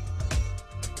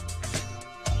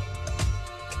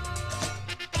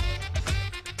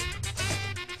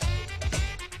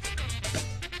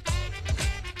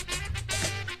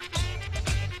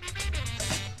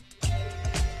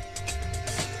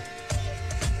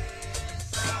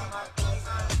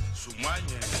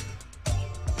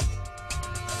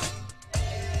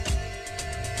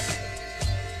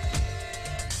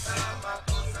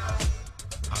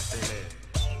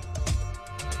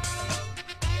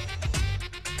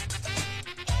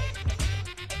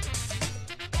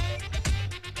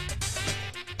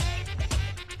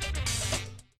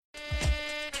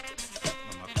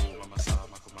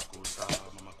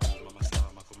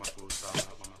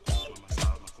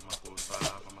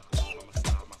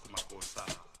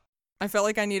 I felt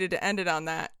like I needed to end it on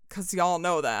that because y'all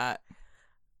know that.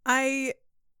 I,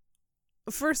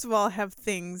 first of all, have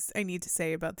things I need to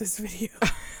say about this video.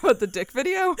 What, the dick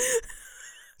video?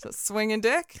 Just swinging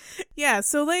dick? Yeah,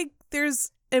 so like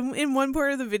there's, in one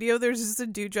part of the video, there's just a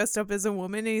dude dressed up as a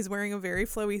woman and he's wearing a very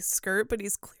flowy skirt, but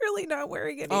he's clearly not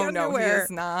wearing any underwear. Oh, no, he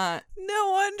is not.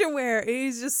 No underwear. And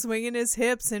he's just swinging his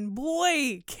hips and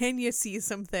boy, can you see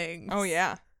some things. Oh,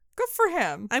 yeah. Good for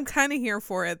him. I'm kind of here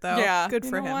for it, though. Yeah. Good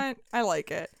for you know him. What? I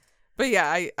like it. But yeah,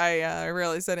 I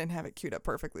realized I didn't have it queued up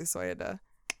perfectly, so I had to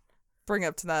bring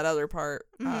up to that other part.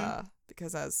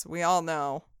 Because as we all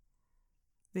know,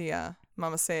 the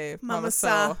Mama Say, Mama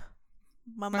So,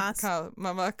 Mama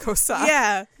Kosa.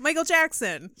 Yeah, Michael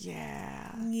Jackson.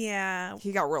 Yeah. Yeah.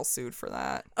 He got real sued for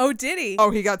that. Oh, did he? Oh,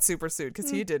 he got super sued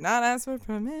because he did not ask for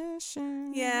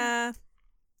permission. Yeah.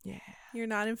 Yeah. You're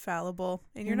not infallible,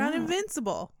 and you're not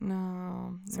invincible.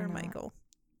 No. Sir Michael.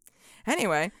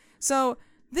 Anyway, so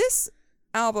this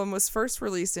album was first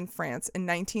released in France in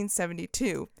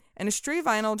 1972, and a stray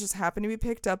vinyl just happened to be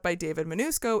picked up by David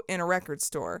Manusco in a record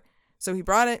store. So he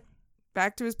brought it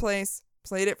back to his place,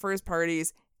 played it for his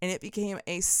parties, and it became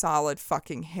a solid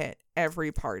fucking hit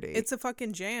every party. It's a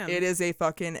fucking jam. It is a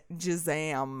fucking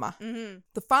jazam. Mm-hmm.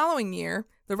 The following year,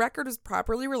 the record was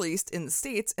properly released in the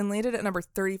States and landed at number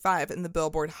 35 in the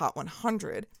Billboard Hot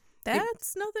 100.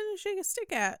 That's nothing to shake a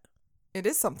stick at. It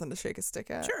is something to shake a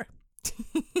stick at. Sure.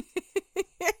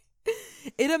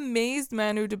 It amazed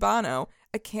Manu Dibango,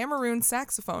 a Cameroon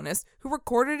saxophonist who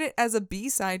recorded it as a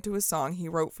B-side to a song he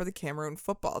wrote for the Cameroon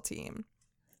football team.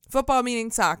 Football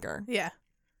meaning soccer. Yeah.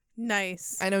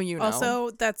 Nice. I know you know.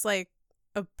 Also, that's like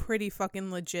a pretty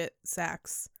fucking legit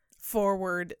sax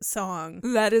forward song.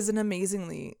 That is an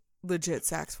amazingly legit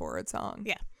sax forward song.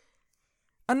 Yeah.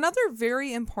 Another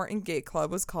very important gay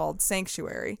club was called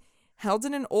Sanctuary, held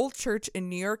in an old church in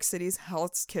New York City's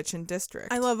Hell's Kitchen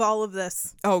district. I love all of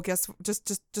this. Oh,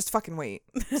 just fucking wait.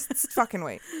 Just fucking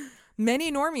wait.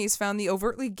 Many normies found the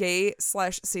overtly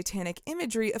gay/satanic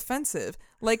imagery offensive,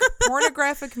 like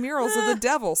pornographic murals of the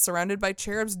devil surrounded by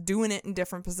cherubs doing it in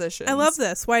different positions. I love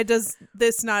this. Why does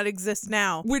this not exist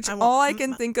now? Which all I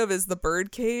can think of is the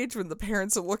bird cage when the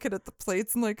parents are looking at the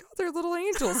plates and like, oh, they're little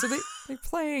angels. Are they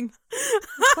playing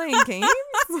games?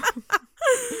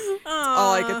 That's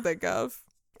all I can think of.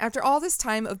 After all this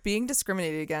time of being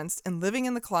discriminated against and living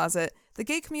in the closet, the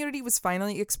gay community was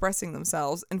finally expressing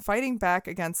themselves and fighting back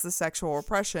against the sexual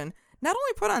oppression not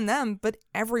only put on them, but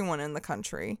everyone in the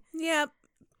country. Yep.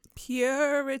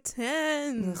 Puritans.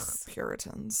 Ugh,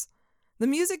 Puritans. The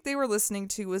music they were listening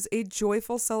to was a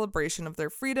joyful celebration of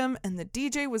their freedom, and the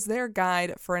DJ was their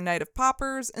guide for a night of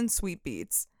poppers and sweet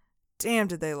beats. Damn,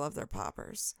 did they love their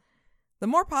poppers. The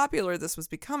more popular this was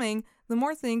becoming, the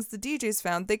more things the DJs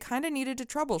found they kind of needed to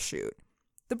troubleshoot.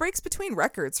 The breaks between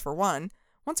records, for one.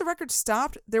 Once a record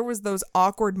stopped, there was those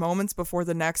awkward moments before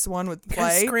the next one would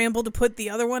play. Scramble to put the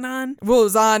other one on. Well, it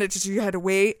was on, it just you had to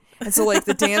wait. And so like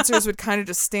the dancers would kind of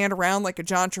just stand around like a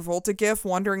John Travolta gif,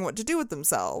 wondering what to do with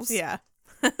themselves. Yeah.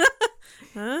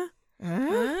 Huh?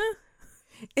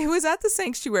 It was at the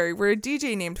Sanctuary where a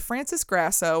DJ named Francis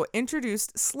Grasso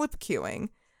introduced slip cueing.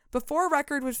 Before a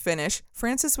record would finish,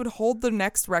 Francis would hold the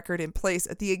next record in place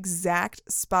at the exact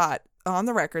spot on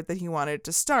the record that he wanted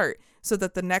to start so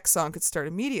that the next song could start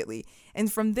immediately.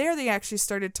 And from there, they actually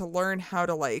started to learn how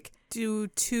to like do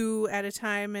two at a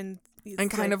time and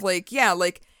kind of like, yeah,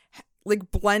 like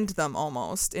blend them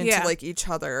almost into like each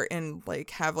other and like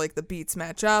have like the beats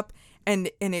match up.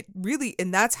 And it really,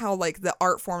 and that's how like the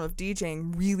art form of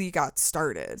DJing really got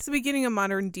started. It's the beginning of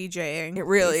modern DJing. It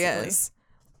really is.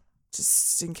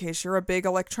 Just in case you're a big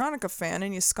electronica fan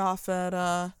and you scoff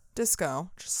at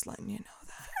disco, just letting you know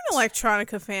that. You're an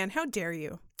electronica fan. How dare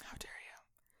you? How dare you?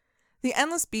 The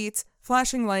endless beats,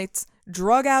 flashing lights,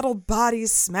 drug-addled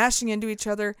bodies smashing into each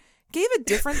other gave a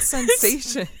different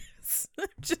sensation. I'm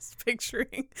just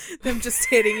picturing them just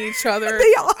hitting each other.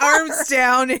 They are. Arms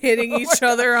down, hitting each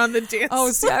other on the dance floor.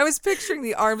 Oh, see, I was picturing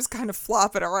the arms kind of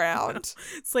flopping around.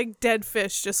 It's like dead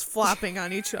fish just flopping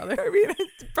on each other. I mean,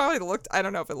 it probably looked, I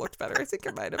don't know if it looked better. I think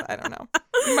it might have, I don't know.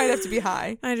 You might have to be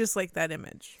high. I just like that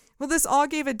image. Well, this all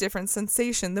gave a different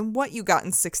sensation than what you got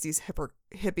in 60s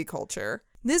hippie culture.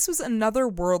 This was another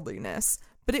worldliness,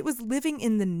 but it was living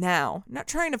in the now, not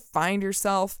trying to find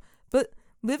yourself, but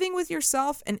living with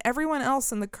yourself and everyone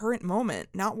else in the current moment,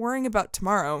 not worrying about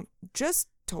tomorrow, just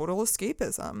total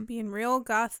escapism. Being real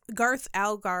Garth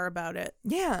Algar about it.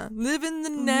 Yeah, live in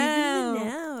the now. Live in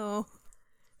the now.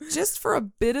 Just for a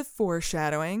bit of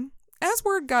foreshadowing, as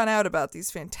word got out about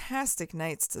these fantastic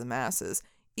nights to the masses,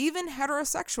 even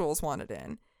heterosexuals wanted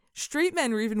in. Straight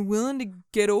men were even willing to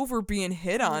get over being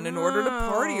hit on in order to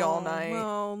party all night.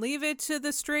 Well, leave it to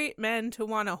the straight men to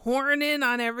want to horn in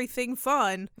on everything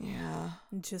fun. Yeah.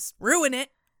 And just ruin it.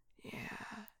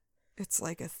 Yeah. It's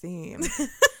like a theme.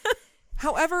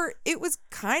 However, it was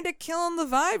kind of killing the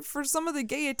vibe for some of the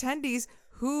gay attendees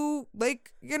who,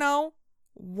 like, you know,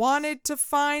 wanted to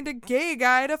find a gay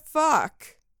guy to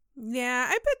fuck. Yeah,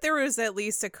 I bet there was at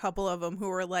least a couple of them who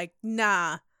were like,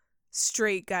 nah.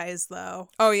 Straight guys, though.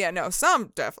 Oh, yeah, no,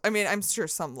 some I mean, I'm sure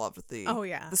some loved the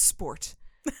sport.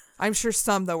 I'm sure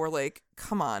some, though, were like,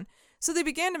 come on. So they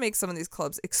began to make some of these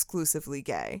clubs exclusively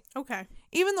gay. Okay.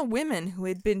 Even the women who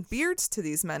had been beards to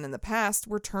these men in the past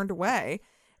were turned away,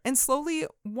 and slowly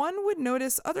one would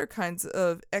notice other kinds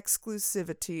of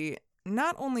exclusivity,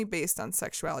 not only based on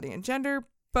sexuality and gender,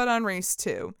 but on race,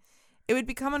 too. It would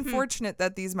become unfortunate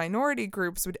that these minority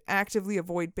groups would actively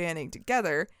avoid banding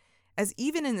together, as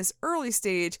even in this early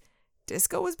stage,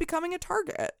 disco was becoming a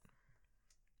target.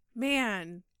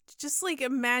 Man, just like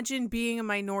imagine being a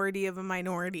minority of a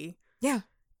minority. Yeah.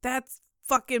 That's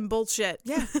fucking bullshit.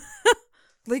 Yeah.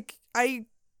 Like, I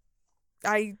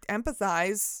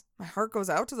empathize. My heart goes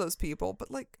out to those people, but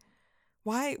like,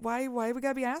 why we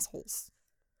gotta be assholes?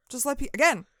 Just let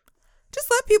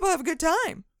people have a good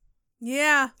time.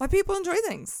 Yeah. Let people enjoy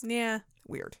things. Yeah.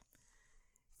 Weird.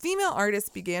 Female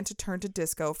artists began to turn to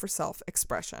disco for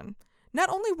self-expression. Not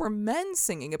only were men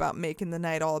singing about making the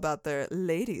night all about their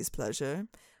ladies' pleasure,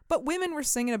 but women were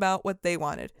singing about what they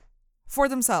wanted. For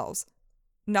themselves.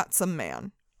 Not some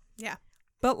man. Yeah.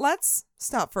 But let's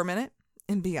stop for a minute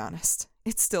and be honest.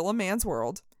 It's still a man's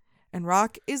world. And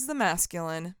rock is the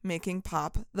masculine, making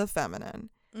pop the feminine.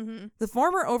 Mm-hmm. The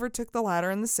former overtook the latter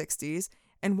in the 60s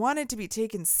and wanted to be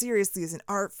taken seriously as an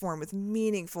art form with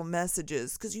meaningful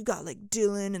messages, because you got like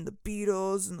Dylan and the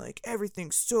Beatles and like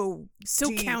everything's so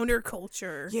deep.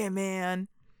 Counterculture. Yeah, man.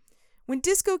 When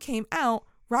disco came out,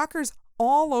 rockers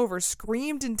all over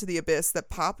screamed into the abyss that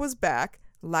pop was back,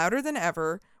 louder than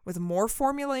ever, with more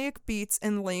formulaic beats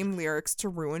and lame lyrics to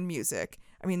ruin music.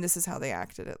 I mean, this is how they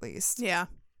acted, at least. Yeah.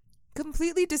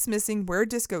 Completely dismissing where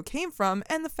disco came from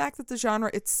and the fact that the genre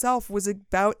itself was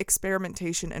about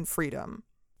experimentation and freedom.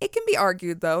 It can be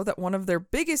argued, though, that one of their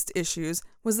biggest issues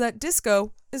was that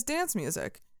disco is dance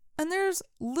music. And there's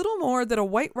little more that a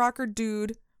white rocker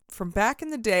dude from back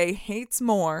in the day hates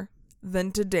more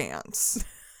than to dance.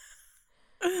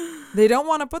 They don't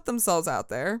want to put themselves out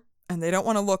there, and they don't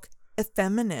want to look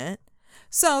effeminate,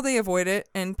 so they avoid it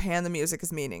and pan the music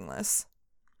as meaningless.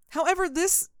 However,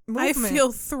 this movement... I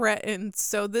feel threatened,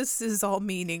 so this is all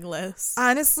meaningless.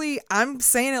 Honestly, I'm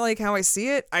saying it like how I see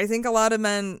it. I think a lot of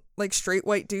men, like straight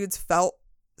white dudes, felt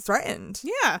threatened.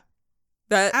 Yeah.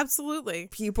 That absolutely.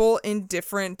 People in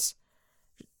different,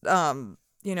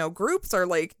 groups are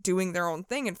like doing their own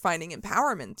thing and finding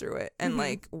empowerment through it. And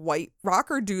like white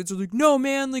rocker dudes are like, no,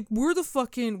 man, like we're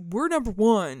number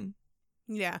one.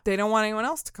 Yeah. They don't want anyone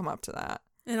else to come up to that.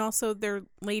 And also their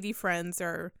lady friends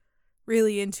are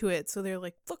really into it. So they're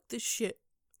like, fuck this shit.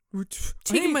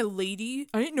 Taking my lady.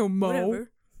 I ain't no mo.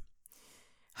 Whatever.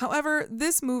 However,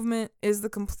 this movement is the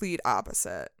complete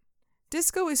opposite.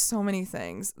 Disco is so many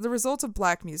things. The result of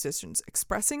black musicians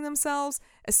expressing themselves,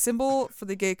 a symbol for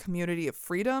the gay community of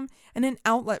freedom, and an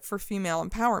outlet for female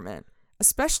empowerment,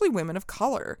 especially women of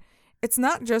color. It's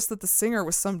not just that the singer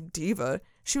was some diva.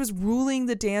 She was ruling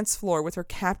the dance floor with her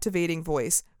captivating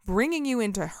voice, bringing you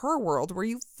into her world where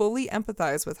you fully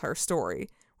empathize with her story.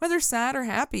 Whether sad or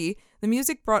happy, the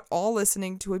music brought all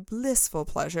listening to a blissful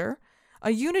pleasure,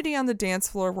 a unity on the dance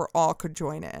floor where all could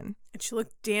join in. And she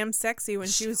looked damn sexy when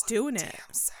she was doing it.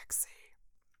 Damn sexy.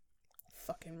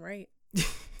 Fucking right.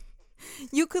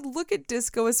 You could look at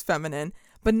disco as feminine,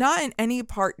 but not in any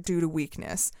part due to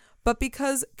weakness, but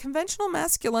because conventional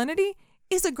masculinity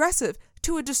is aggressive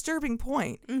to a disturbing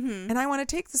point. And I want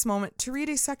to take this moment to read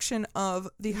a section of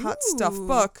the Hot Stuff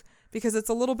book because it's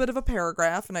a little bit of a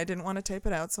paragraph and I didn't want to type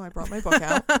it out, so I brought my book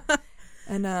out.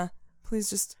 And please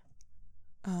just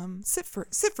sit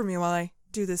for me while I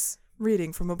do this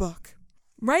reading from a book.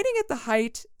 Writing at the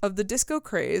height of the disco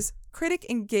craze, critic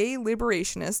and gay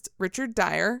liberationist Richard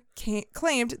Dyer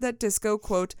claimed that disco,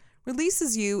 quote,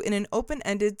 releases you in an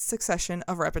open-ended succession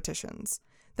of repetitions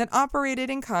that operated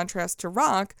in contrast to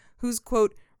rock, whose,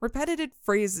 quote, repeated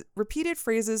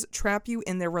phrases trap you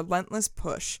in their relentless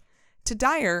push. To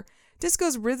Dyer,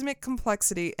 disco's rhythmic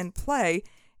complexity and play,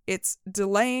 its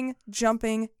delaying,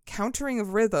 jumping, countering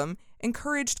of rhythm,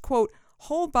 encouraged, quote,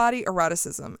 whole body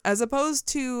eroticism, as opposed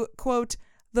to, quote,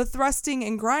 the thrusting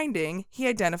and grinding he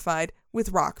identified with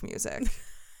rock music.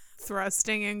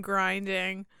 Thrusting and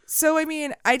grinding. So, I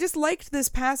mean, I just liked this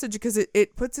passage because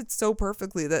it puts it so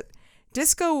perfectly that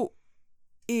disco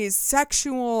is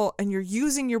sexual and you're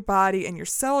using your body and you're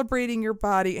celebrating your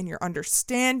body and you're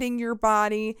understanding your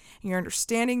body and you're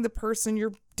understanding the person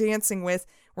you're dancing with,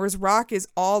 whereas rock is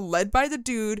all led by the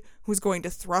dude who's going to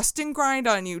thrust and grind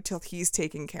on you till he's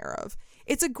taken care of.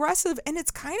 It's aggressive and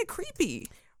it's kind of creepy.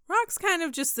 Rock's kind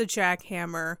of just the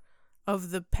jackhammer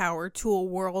of the power tool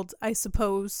world, I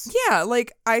suppose. Yeah,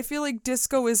 like, I feel like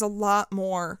disco is a lot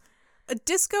more... A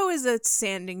disco is a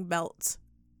sanding belt.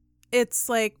 It's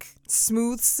like...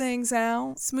 Smooths things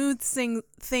out.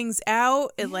 Things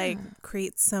out. It, like,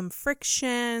 creates some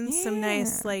friction, some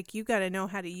nice, like, you gotta know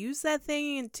how to use that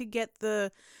thing to get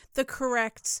the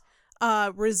correct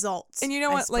results. And you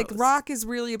know what? Like, rock is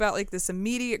really about, like, this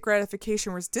immediate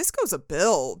gratification, whereas disco's a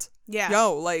build. Yeah.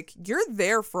 Yo, like, you're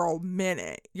there for a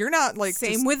minute. You're not, like...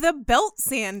 Same with a belt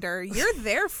sander. You're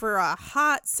there for a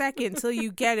hot second till you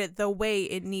get it the way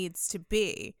it needs to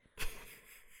be.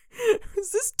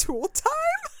 Is this Tool time?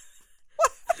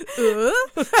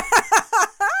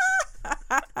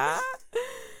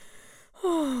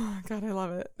 Oh, God, I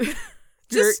love it.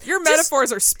 Your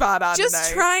metaphors are spot on just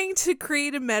tonight. Trying to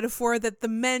create a metaphor that the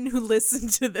men who listen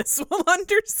to this will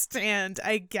understand,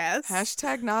 I guess.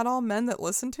 Hashtag not all men that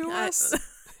listen to us.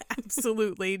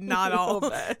 Absolutely not all.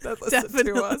 That listen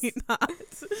Definitely to us. not.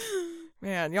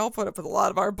 Man, y'all put up with a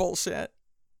lot of our bullshit.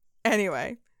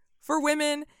 Anyway, for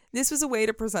women, this was a way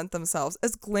to present themselves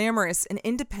as glamorous and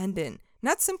independent,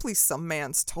 not simply some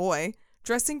man's toy,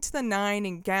 dressing to the nine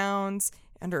in gowns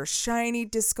under a shiny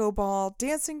disco ball,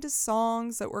 dancing to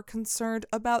songs that were concerned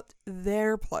about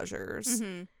their pleasures.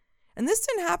 And this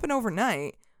didn't happen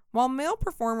overnight. While male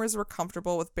performers were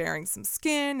comfortable with baring some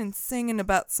skin and singing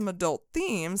about some adult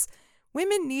themes,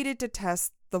 women needed to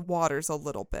test the waters a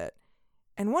little bit.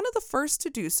 And one of the first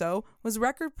to do so was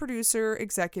record producer,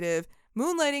 executive,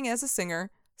 moonlighting as a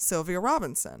singer, Sylvia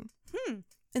Robinson.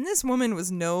 And this woman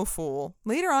was no fool.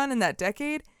 Later on in that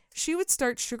decade, she would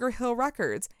start Sugar Hill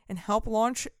Records and help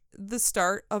launch the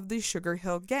start of the Sugar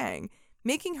Hill Gang,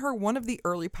 making her one of the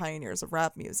early pioneers of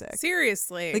rap music.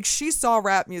 Seriously. Like, she saw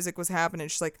rap music was happening.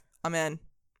 She's like, I'm in.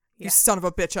 You son of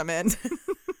a bitch, I'm in.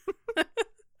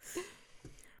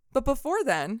 But before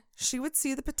then, she would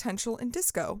see the potential in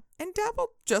disco and dabbled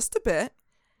just a bit.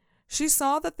 She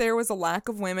saw that there was a lack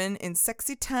of women in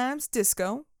sexy times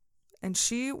disco, and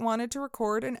she wanted to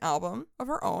record an album of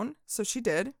her own, so she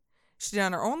did. she did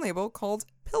on her own label called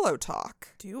Pillow Talk.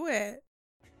 Do it.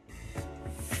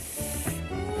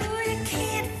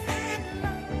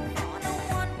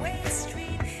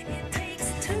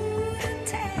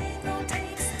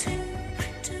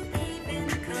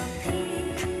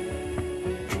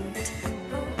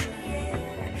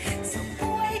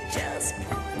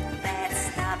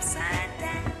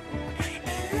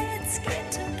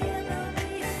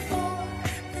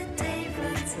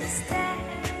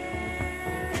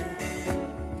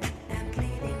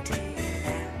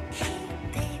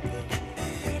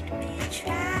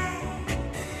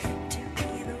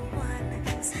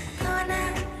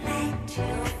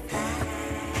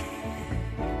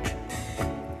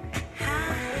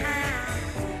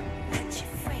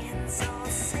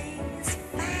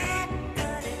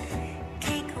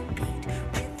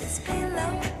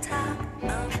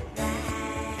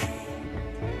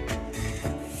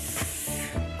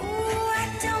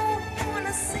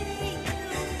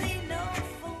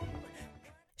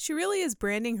 She really is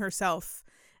branding herself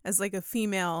as like a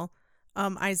female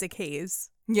Isaac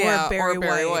Hayes. Yeah, or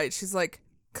Barry White. She's like,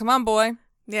 come on, boy.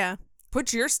 Yeah.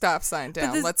 Put your stop sign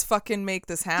down. Let's fucking make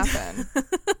this happen.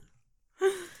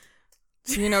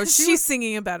 You know, she's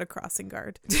singing about a crossing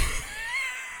guard. Right.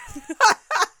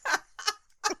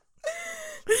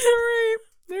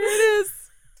 There it is.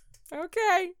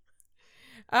 Okay.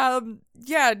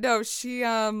 Yeah, no, she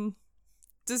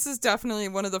this is definitely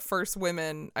one of the first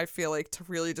women, I feel like, to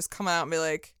really just come out and be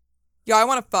like, yo, I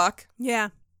want to fuck. Yeah.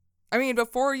 I mean,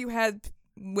 before you had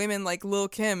women like Lil'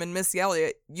 Kim and Missy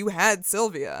Elliott, you had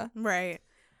Sylvia. Right.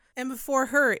 And before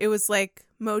her, it was like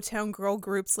Motown girl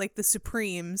groups like the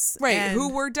Supremes. Right, and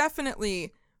who were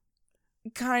definitely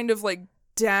kind of like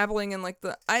dabbling in like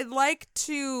the, I'd like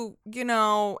to, you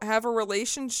know, have a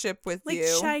relationship with like you.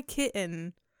 Like Shy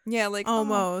Kitten. Yeah, like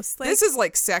almost. Like, this is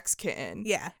like Sex Kitten.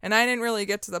 Yeah. And I didn't really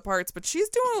get to the parts, but she's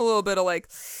doing a little bit of like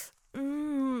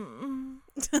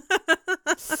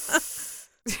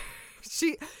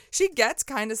she gets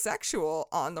kind of sexual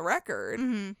on the record.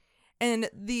 Mm-hmm. And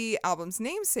the album's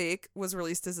namesake was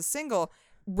released as a single.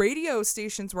 Radio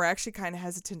stations were actually kind of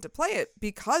hesitant to play it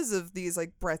because of these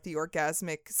like breathy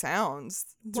orgasmic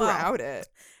sounds throughout it.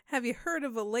 Have you heard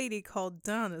of a lady called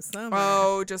Donna Summer?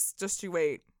 Oh, just you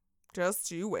wait.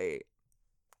 Just you wait.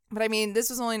 But I mean, this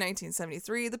was only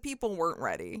 1973. The people weren't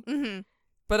ready. Mm-hmm.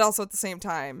 But also at the same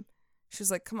time, she's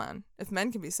like, come on. If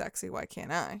men can be sexy, why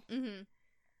can't I? Mm-hmm.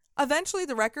 Eventually,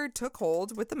 the record took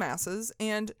hold with the masses,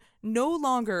 and no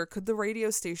longer could the radio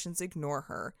stations ignore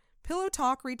her. Pillow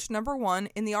Talk reached #1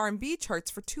 in the R&B charts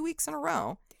for 2 weeks in a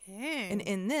row. Dang. And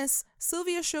in this,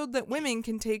 Sylvia showed that women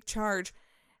can take charge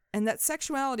and that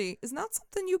sexuality is not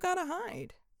something you gotta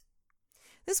hide.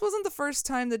 This wasn't the first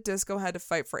time that disco had to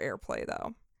fight for airplay,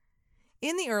 though.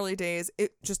 In the early days,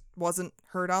 it just wasn't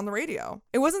heard on the radio.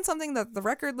 It wasn't something that the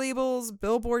record labels,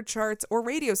 Billboard charts, or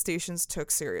radio stations took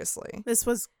seriously. This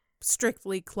was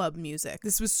strictly club music.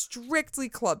 This was strictly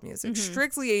club music, Mm-hmm.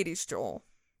 strictly 80s Joel.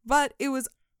 But it was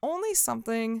only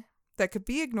something that could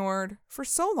be ignored for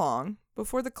so long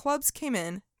before the clubs came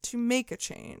in to make a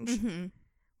change. Mm-hmm.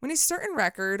 When a certain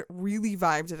record really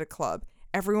vibed at a club,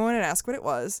 everyone would ask what it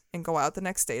was and go out the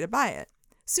next day to buy it.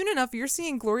 Soon enough, you're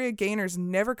seeing Gloria Gaynor's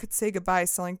Never Could Say Goodbye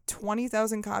selling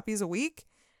 20,000 copies a week,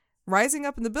 rising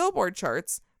up in the Billboard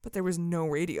charts, but there was no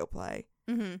radio play.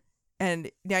 Mm-hmm.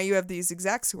 And now you have these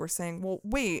execs who are saying, well,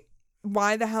 wait,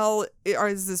 why the hell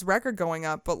is this record going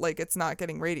up, but like it's not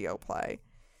getting radio play?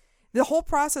 The whole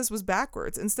process was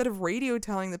backwards. Instead of radio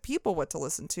telling the people what to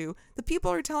listen to, the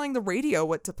people are telling the radio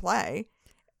what to play.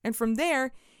 And from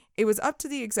there, it was up to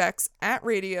the execs at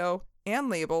radio and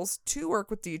labels to work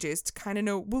with DJs to kind of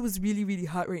know what was really, really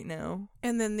hot right now.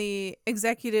 And then the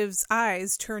executives'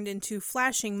 eyes turned into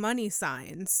flashing money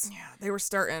signs. Yeah, they were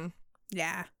starting.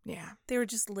 Yeah. Yeah. They were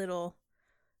just little.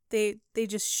 They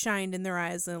just shined in their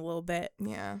eyes a little bit.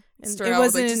 Yeah. And started it out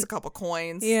with like wasn't just a couple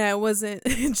coins. Yeah, it wasn't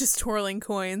just twirling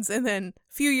coins. And then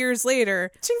a few years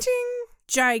later, Ching ching.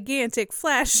 Gigantic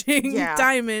flashing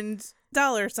diamond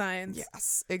dollar signs.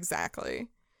 Yes, exactly.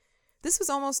 This was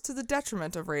almost to the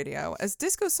detriment of radio, as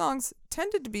disco songs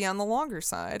tended to be on the longer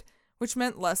side, which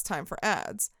meant less time for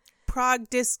ads. Prog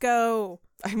disco.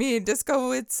 I mean,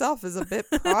 disco itself is a bit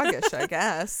proggish, I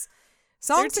guess.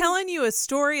 They're telling you a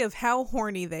story of how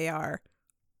horny they are.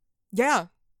 Yeah.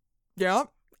 Yep.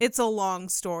 It's a long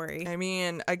story. I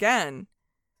mean, again,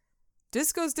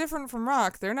 disco's different from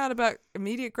rock. They're not about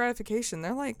immediate gratification.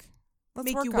 They're like, let's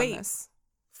Make work you on wait. this.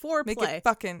 Foreplay. Make it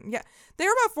fucking, yeah.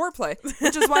 They're about foreplay,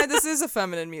 which is why this is a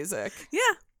feminine music.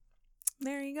 Yeah.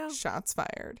 There you go. Shots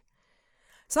fired.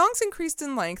 Songs increased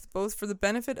in length both for the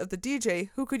benefit of the DJ,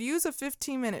 who could use a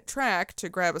 15-minute track to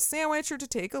grab a sandwich or to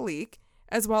take a leak,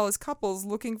 as well as couples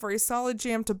looking for a solid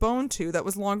jam to bone to that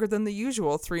was longer than the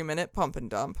usual 3-minute pump and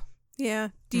dump. Yeah,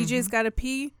 DJ's gotta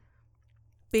pee,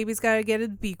 baby's gotta get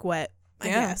its beak wet, I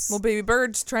guess. Little baby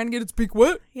bird's trying to get its beak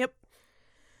wet. Yep.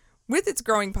 With its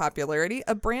growing popularity,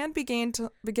 a brand began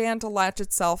to latch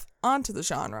itself onto the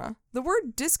genre. The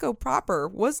word disco proper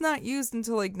was not used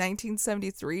until like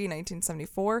 1973,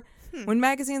 1974, when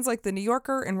magazines like The New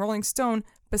Yorker and Rolling Stone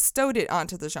bestowed it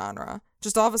onto the genre.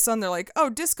 Just all of a sudden they're like, oh,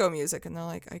 disco music. And they're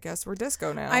like, I guess we're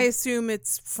disco now. I assume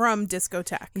it's from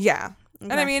discotheque. Yeah.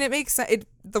 Okay. And I mean, it makes sense.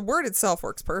 The word itself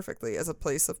works perfectly as a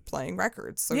place of playing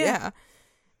records. So yeah.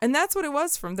 And that's what it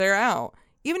was from there out.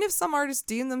 Even if some artists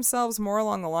deemed themselves more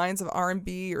along the lines of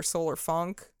R&B or soul or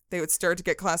funk, they would start to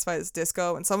get classified as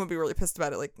disco, and some would be really pissed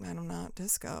about it, like, man, I'm not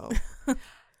disco.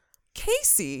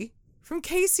 Casey from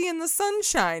Casey and the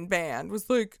Sunshine Band was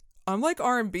like, I'm like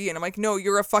R&B, and I'm like, no,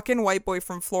 you're a fucking white boy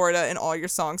from Florida, and all your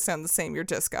songs sound the same. You're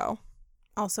disco.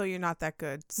 Also, you're not that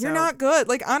good. So. You're not good.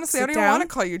 Like, honestly, I don't even down. want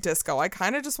to call you disco. I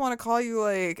kind of just want to call you,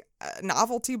 like,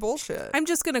 novelty bullshit. I'm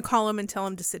just going to call him and tell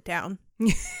him to sit down.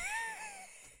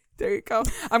 There you go.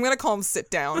 I'm going to call him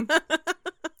Sit Down.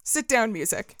 Sit down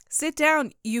music. Sit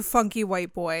down, you funky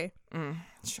white boy.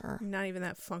 Sure. Not even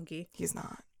that funky. He's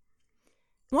not.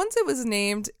 Once it was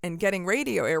named and getting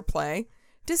radio airplay,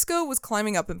 disco was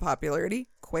climbing up in popularity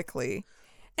quickly.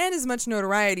 And as much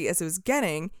notoriety as it was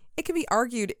getting, it can be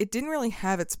argued it didn't really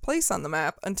have its place on the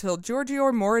map until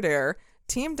Giorgio Moroder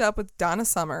teamed up with Donna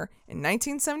Summer in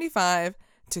 1975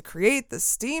 to create the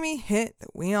steamy hit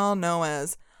that we all know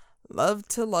as Love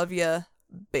to Love Ya,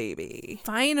 Baby.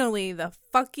 Finally, the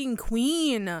fucking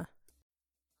queen.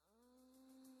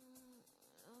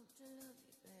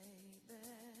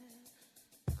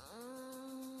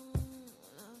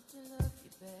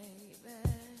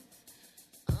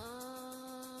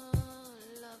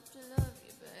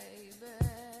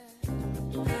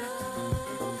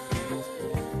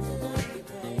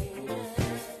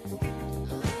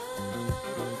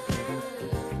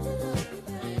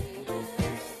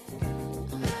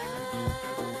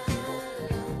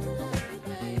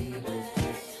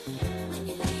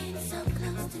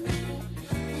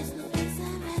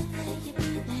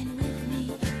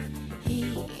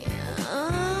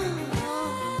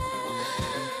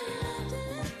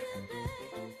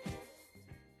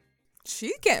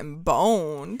 She's getting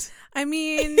boned. I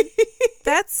mean,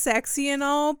 that's sexy and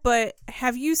all, but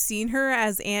have you seen her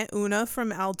as Aunt Una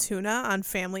from Altoona on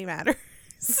Family Matters?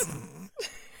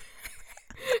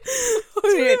 Do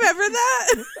you remember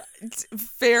that?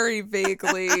 Very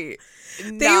vaguely.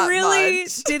 They really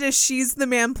did a She's the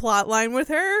Man plot line with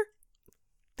her.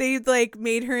 They like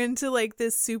made her into like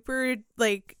this super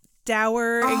like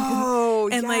dour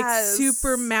and like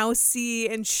super mousy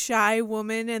and shy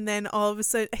woman, and then all of a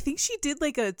sudden I think she did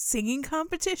like a singing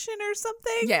competition or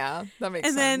something. Yeah, that makes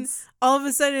sense. And then all of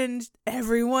a sudden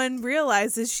everyone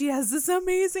realizes she has this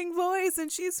amazing voice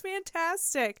and she's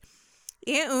fantastic.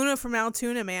 Aunt Una from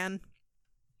Altoona, man.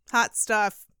 Hot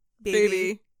stuff,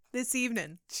 baby. This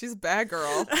evening. She's a bad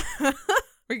girl.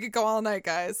 We could go all night,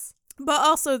 guys. But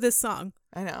also this song.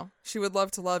 I know. She would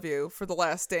love to love you for the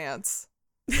last dance.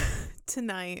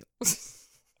 Tonight.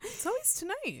 It's always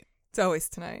tonight. It's always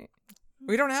tonight.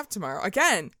 We don't have tomorrow.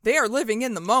 Again, they are living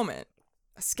in the moment.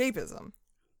 Escapism.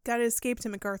 Gotta escape to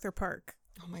MacArthur Park.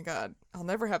 Oh my God. I'll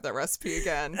never have that recipe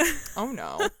again. Oh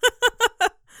no.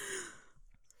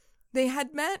 They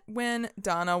had met when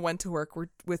Donna went to work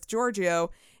with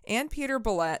Giorgio and Peter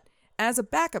Bollett as a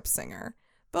backup singer.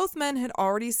 Both men had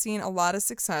already seen a lot of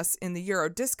success in the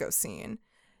Eurodisco scene.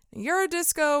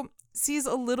 Eurodisco sees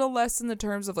a little less in the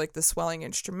terms of like the swelling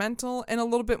instrumental and a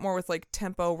little bit more with like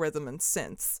tempo, rhythm, and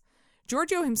synths.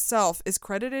 Giorgio himself is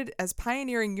credited as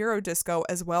pioneering Eurodisco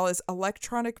as well as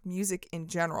electronic music in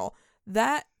general.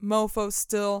 That mofo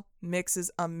still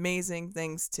mixes amazing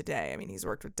things today. I mean, he's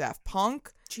worked with Daft Punk.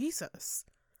 Jesus.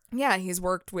 Yeah, he's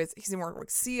worked with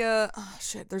Sia. Oh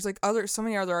shit, there's like so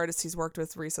many other artists he's worked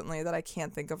with recently that I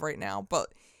can't think of right now,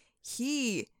 but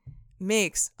he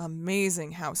makes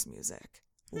amazing house music.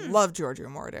 Love Giorgio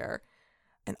Moroder.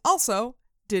 And also,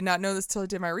 did not know this till I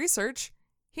did my research,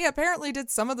 he apparently did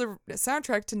some of the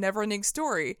soundtrack to NeverEnding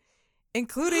Story,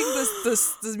 including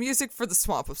the music for The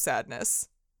Swamp of Sadness.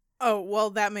 Oh, well,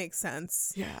 that makes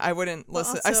sense. Yeah, I wouldn't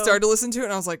listen. Also, I started to listen to it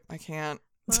and I was like, I can't.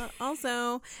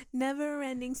 Also,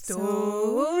 never-ending story.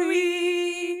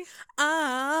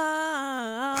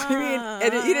 I mean,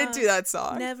 and he didn't do that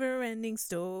song. Never-ending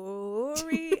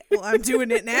story. Well, I'm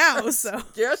doing it now, so.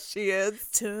 Yes, she is.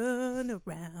 Turn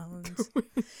around.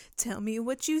 Tell me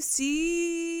what you see.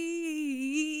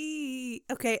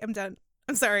 Okay, I'm done.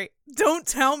 I'm sorry. Don't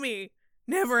tell me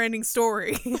never-ending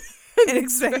story and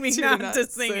expect me not to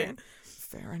sing it.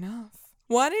 Fair enough.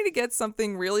 Wanting to get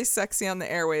something really sexy on the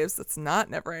airwaves that's not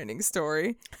Never-Ending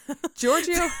Story,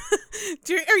 Giorgio...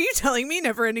 Are you telling me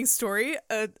Never-Ending Story,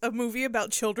 a movie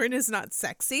about children, is not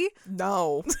sexy?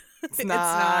 No, it's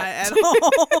not. It's not at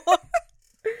all.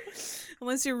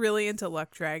 Unless you're really into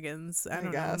luck dragons. I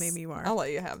don't know, maybe you are. I'll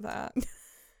let you have that.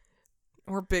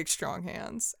 Or big, strong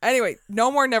hands. Anyway,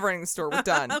 no more Never-Ending Story. We're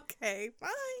done. Okay,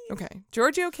 fine. Okay.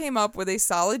 Giorgio came up with a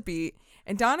solid beat,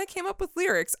 and Donna came up with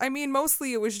lyrics. I mean,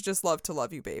 mostly it was just "Love to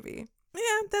Love You, Baby."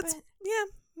 Yeah, that's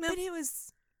But it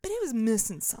was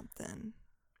missing something.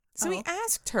 So he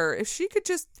asked her if she could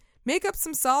just make up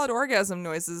some solid orgasm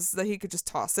noises that he could just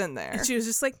toss in there. And she was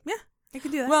just like, yeah, I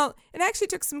could do that. Well, it actually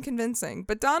took some convincing,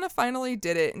 but Donna finally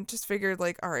did it and just figured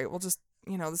like, all right, we'll just,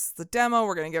 this is the demo.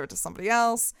 We're going to give it to somebody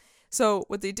else. So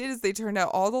what they did is they turned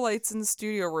out all the lights in the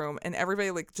studio room and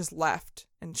everybody like just left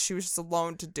and she was just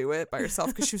alone to do it by herself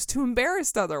because she was too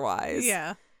embarrassed otherwise.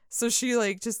 Yeah. So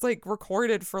she just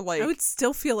recorded for like... I would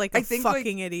still feel like a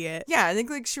fucking idiot. Yeah, I think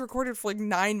like she recorded for like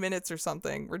 9 minutes or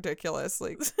something ridiculous.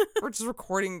 Like, or just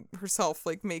recording herself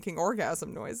like making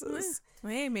orgasm noises.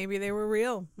 Hey, maybe they were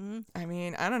real. I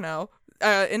mean, I don't know.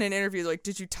 In an interview, like,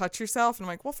 did you touch yourself? And I'm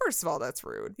like, well, first of all, that's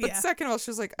rude. But second of all, she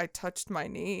was like, I touched my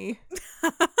knee.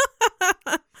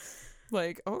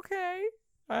 Like, okay.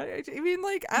 I mean,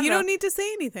 like, I don't know. You don't need to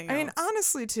say anything I mean,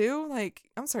 honestly, too, like,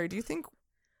 I'm sorry, do you think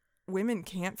women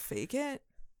can't fake it?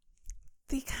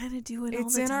 They kind of do it all the time.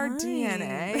 It's in our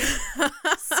DNA.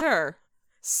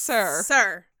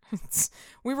 Sir.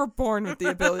 We were born with the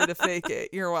ability to fake it.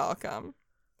 You're welcome.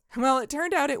 Well, it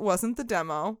turned out it wasn't the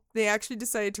demo. They actually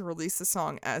decided to release the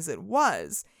song as it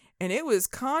was. And it was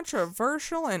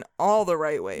controversial in all the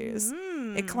right ways.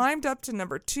 It climbed up to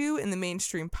number 2 in the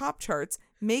mainstream pop charts,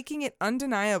 making it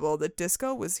undeniable that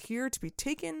disco was here to be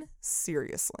taken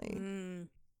seriously.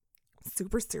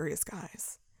 Super serious,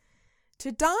 guys.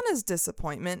 To Donna's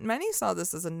disappointment, many saw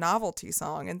this as a novelty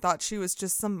song and thought she was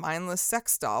just some mindless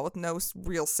sex doll with no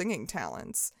real singing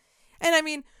talents. And I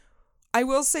mean, I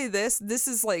will say this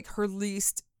is like her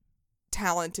least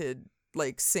talented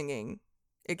like singing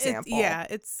example.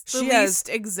 It's the least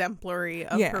exemplary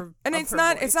of her. And of it's her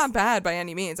not voice. It's not bad by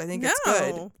any means. I think it's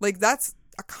good. Like that's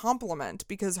a compliment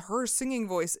because her singing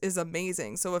voice is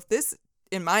amazing. So if this,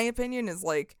 in my opinion, is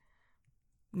like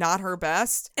not her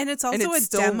best, and it's also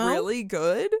still demo, really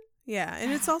good. Yeah,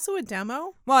 and it's also a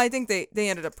demo. Well, I think they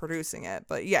ended up producing it,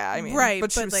 but yeah, I mean, right,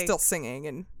 but she was still singing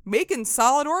and making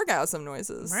solid orgasm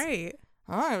noises. Right.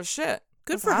 Oh shit.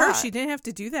 Good for her. She didn't have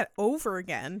to do that over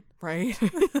again. Right.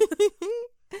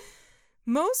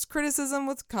 Most criticism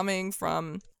was coming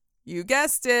from, you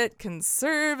guessed it,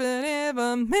 conservative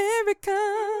America,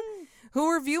 who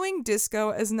were viewing disco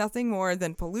as nothing more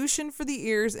than pollution for the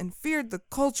ears and feared the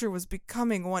culture was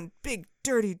becoming one big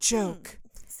dirty joke.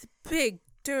 It's a big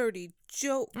dirty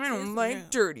joke. I don't like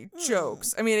dirty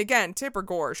jokes. I mean, again, Tipper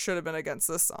Gore should have been against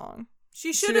this song.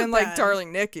 She should have been like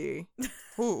Darling Nikki.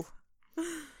 Ooh.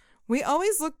 We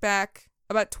always look back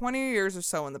about 20 years or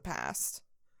so in the past.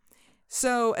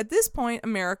 So at this point,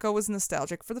 America was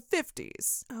nostalgic for the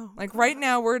 50s. Oh, like right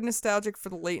now, we're nostalgic for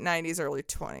the late 90s, early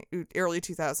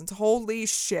 2000s. Holy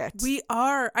shit. We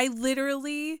are. I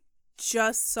literally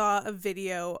just saw a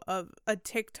video of a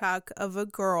TikTok of a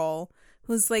girl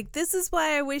who's like, this is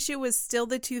why I wish it was still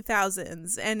the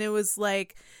 2000s. And it was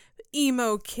like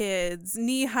emo kids,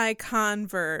 knee-high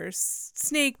Converse,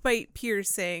 snakebite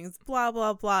piercings, blah,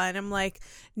 blah, blah. And I'm like,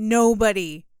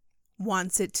 nobody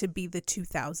wants it to be the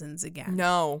 2000s again.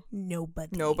 No.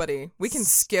 Nobody. We can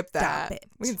skip that. Stop it.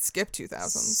 We can skip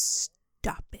 2000s.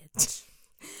 Stop it.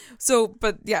 So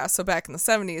back in the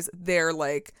 70s, they're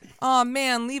like, oh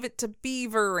man, Leave It to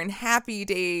Beaver and Happy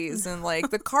Days and like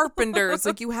the Carpenters.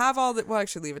 Like you have all that. Well,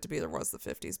 actually, Leave It to Beaver was the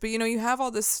 50s. But you have all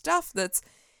this stuff that's,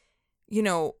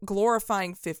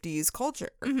 glorifying 50s culture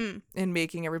and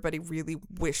making everybody really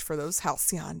wish for those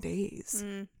halcyon days.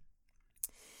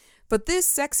 But this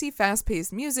sexy,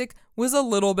 fast-paced music was a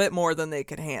little bit more than they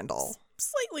could handle.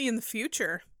 Slightly in the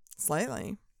future.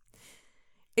 Slightly.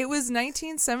 It was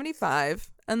 1975,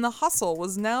 and the hustle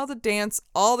was now the dance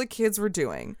all the kids were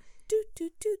doing.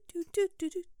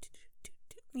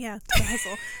 Yeah, the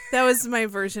hustle. That was my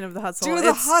version of the hustle. Do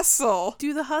the hustle.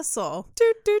 Do the hustle.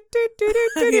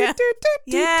 Yeah.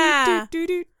 Yeah. Do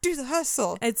the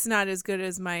hustle. It's not as good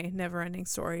as my NeverEnding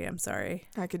story. I'm sorry.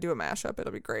 I could do a mashup.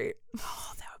 It'll be great.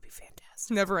 Oh, that would be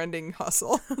fantastic. NeverEnding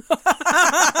hustle.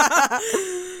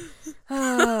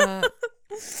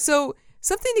 So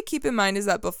something to keep in mind is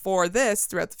that before this,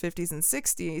 throughout the 50s and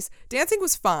 60s, dancing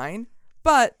was fine.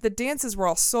 But the dances were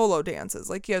all solo dances.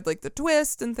 Like, you had, like, the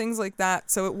twist and things like that.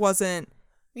 So it wasn't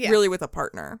really with a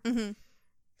partner. Mm-hmm.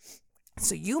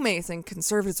 So you may think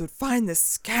conservatives would find this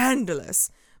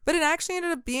scandalous. But it actually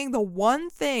ended up being the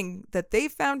one thing that they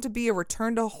found to be a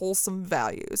return to wholesome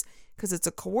values. Because it's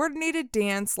a coordinated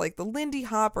dance like the Lindy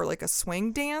Hop or like a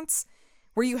swing dance.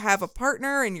 Where you have a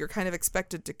partner and you're kind of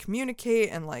expected to communicate.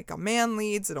 And, like, a man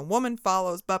leads and a woman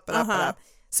follows.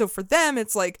 So for them,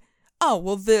 it's like, oh,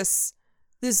 well, this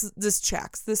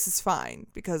checks. This is fine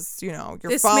because, you know,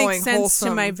 you're following this makes sense wholesome.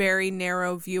 to my very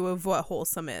narrow view of what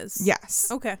wholesome is. Yes.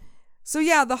 Okay. So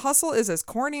yeah, the hustle is as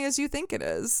corny as you think it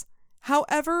is.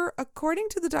 However, according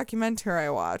to the documentary I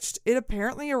watched, it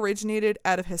apparently originated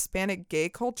out of Hispanic gay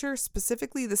culture,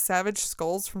 specifically the Savage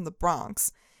Skulls from the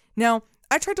Bronx. Now,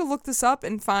 I tried to look this up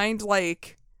and find,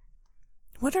 like...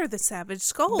 What are the Savage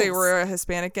Skulls? They were a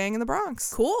Hispanic gang in the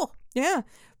Bronx. Cool. Yeah.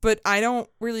 But I don't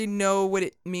really know what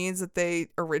it means that they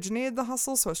originated the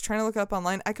hustle, so I was trying to look it up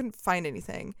online. I couldn't find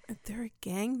anything. Are there a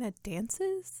gang that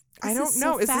dances? I don't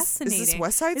know. Is this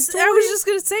West Side Story? I was just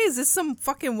going to say, is this some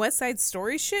fucking West Side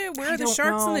Story shit? Where are the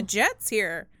Sharks and the Jets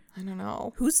here? I don't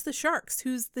know. Who's the Sharks?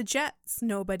 Who's the Jets?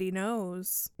 Nobody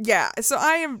knows. Yeah, so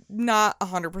I am not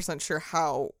 100% sure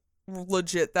how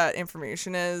legit that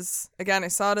information is. Again, I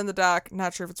saw it in the doc,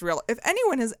 not sure if it's real. If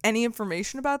anyone has any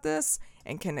information about this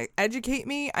and can educate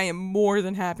me, I am more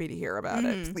than happy to hear about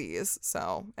it, please.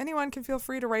 So anyone can feel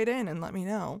free to write in and let me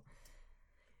know.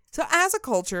 So as a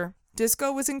culture,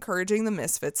 disco was encouraging the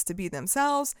misfits to be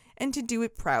themselves and to do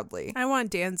it proudly. I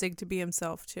want Danzig to be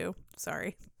himself too.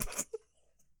 Sorry.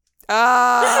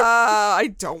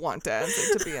 I don't want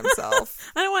Danzig to be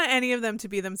himself. I don't want any of them to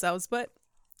be themselves, but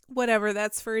whatever,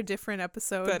 that's for a different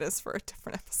episode. That is for a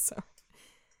different episode.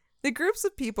 The groups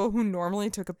of people who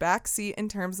normally took a back seat in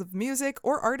terms of music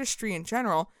or artistry in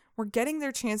general were getting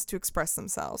their chance to express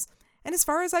themselves. And as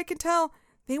far as I can tell,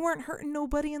 they weren't hurting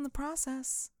nobody in the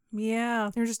process.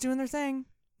 Yeah. They were just doing their thing.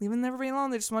 Leaving everybody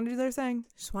alone. They just want to do their thing.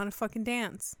 Just want to fucking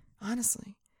dance.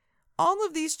 Honestly. All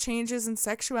of these changes in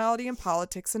sexuality and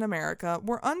politics in America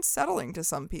were unsettling to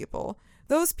some people.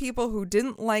 Those people who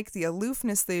didn't like the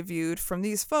aloofness they viewed from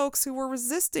these folks who were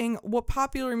resisting what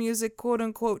popular music,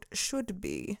 quote-unquote, should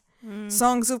be.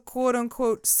 Songs of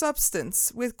quote-unquote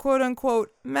substance with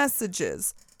quote-unquote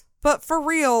messages. But for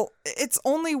real, it's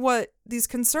only what these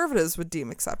conservatives would deem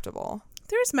acceptable.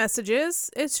 There's messages.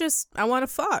 It's just, I want to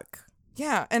fuck.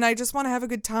 Yeah, and I just want to have a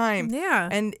good time. Yeah.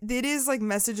 And it is like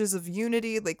messages of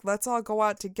unity, like let's all go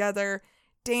out together,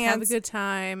 dance. Have a good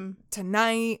time.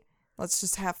 Tonight, let's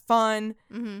just have fun.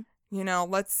 Mm-hmm. You know,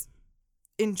 let's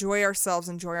enjoy ourselves,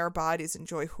 enjoy our bodies,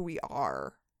 enjoy who we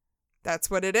are.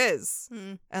 That's what it is.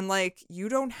 And like, you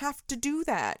don't have to do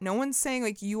that. No one's saying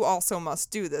like, you also must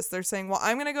do this. They're saying, well,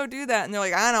 I'm going to go do that. And they're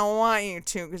like, I don't want you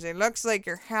to because it looks like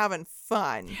you're having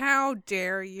fun. How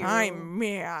dare you? I'm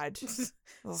mad.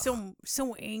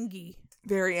 So angry.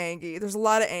 Very angry. There's a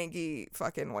lot of angry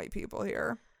fucking white people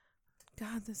here.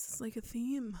 God, this is like a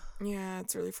theme. Yeah,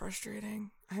 it's really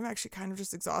frustrating. I'm actually kind of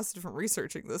just exhausted from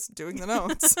researching this and doing the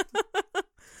notes.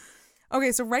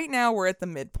 Okay, so right now we're at the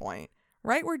midpoint.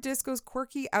 Right where disco's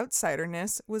quirky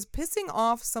outsiderness was pissing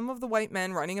off some of the white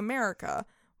men running America,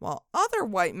 while other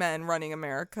white men running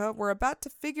America were about to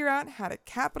figure out how to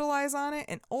capitalize on it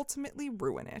and ultimately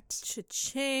ruin it.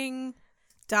 Cha-ching.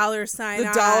 Dollar sign eyes.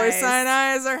 The dollar sign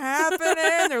eyes are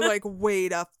happening. They're like,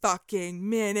 wait a fucking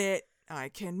minute. I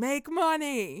can make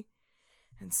money.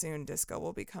 And soon disco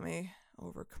will become a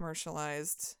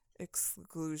over-commercialized,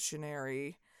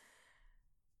 exclusionary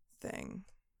thing.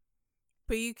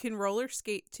 But you can roller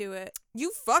skate to it.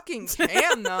 You fucking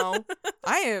can, though.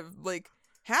 I have, like,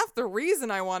 half the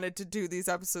reason I wanted to do these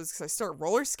episodes because I start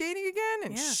roller skating again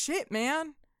and shit,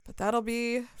 man. But that'll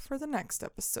be for the next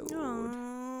episode.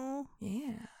 Aww.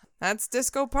 Yeah. That's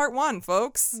Disco Part 1,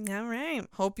 folks. All right.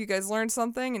 Hope you guys learned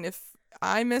something, and if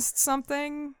I missed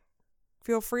something,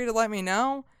 feel free to let me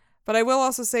know. But I will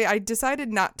also say I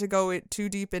decided not to go too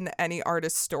deep into any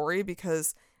artist's story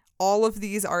because all of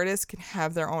these artists can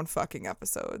have their own fucking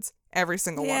episodes. Every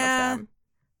single one of them.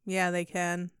 Yeah, they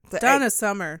can. Donna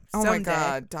Summer. Oh someday. my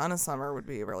God. Donna Summer would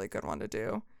be a really good one to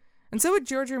do. And so would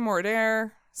Giorgio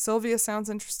Moroder. Sylvia sounds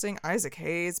interesting. Isaac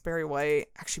Hayes. Barry White.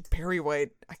 Actually, Barry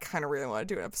White, I kind of really want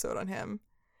to do an episode on him.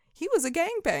 he was a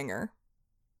gangbanger.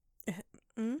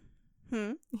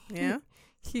 Yeah.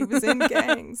 He was in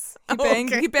gangs.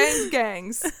 He banged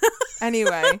gangs.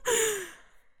 Anyway.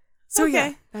 So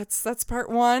yeah, that's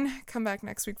part 1. Come back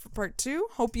next week for part 2.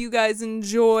 Hope you guys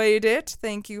enjoyed it.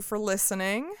 Thank you for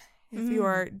listening. If you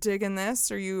are digging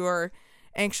this or you are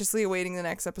anxiously awaiting the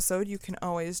next episode, you can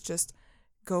always just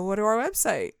go to our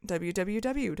website,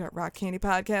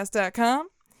 www.rockcandypodcast.com.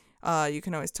 You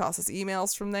can always toss us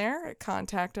emails from there.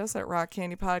 Contact us at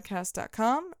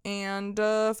rockcandypodcast.com and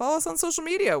follow us on social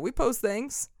media. We post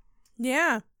things.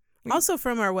 Yeah. Also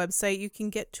from our website, you can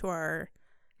get to our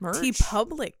merch.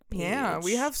 TeePublic page. Yeah,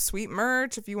 we have sweet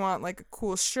merch if you want like a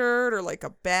cool shirt or like a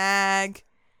bag.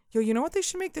 Yo, you know what they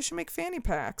should make? They should make fanny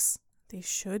packs. They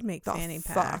should make fanny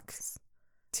fuck? packs.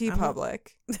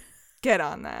 TeePublic. Get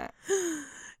on that.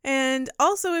 And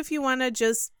also, if you want to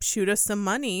just shoot us some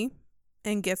money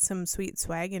and get some sweet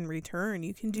swag in return,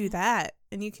 you can do that.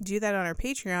 And you can do that on our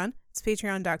Patreon. It's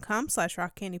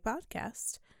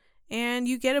patreon.com/rockcandypodcast. And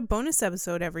you get a bonus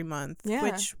episode every month,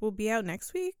 which will be out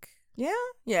next week. Yeah?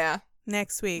 Yeah.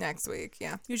 Next week,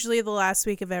 yeah. Usually the last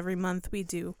week of every month we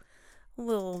do a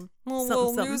little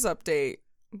news update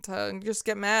to just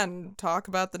get mad and talk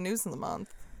about the news of the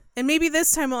month. And maybe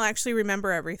this time we'll actually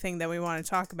remember everything that we want to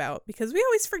talk about because we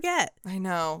always forget. I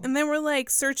know. And then we're like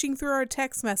searching through our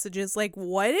text messages like,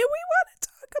 what did we want to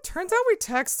talk about? Turns out we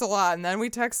text a lot, and then we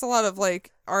text a lot of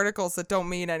like articles that don't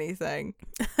mean anything.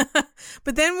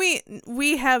 But then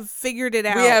we have figured it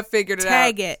out. We have figured it out.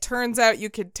 Tag it. Turns out you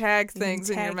could tag things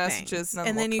in your messages,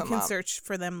 and then you can search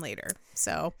for them later.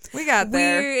 So we got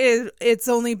there. It's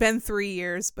only been 3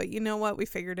 years, but you know what? We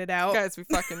figured it out. Guys, we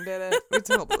fucking did it. We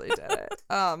totally did it.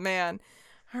 Oh, man.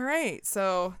 All right.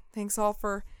 So thanks all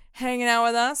for hanging out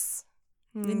with us.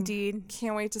 Indeed.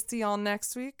 Can't wait to see y'all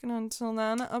next week. And until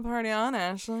then, a party on,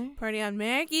 Ashley. Party on,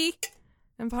 Maggie.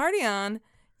 And party on,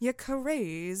 you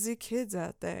crazy kids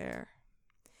out there.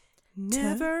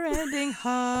 Never ending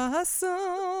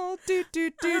hustle.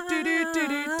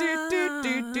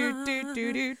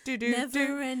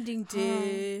 Never ending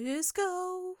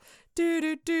disco.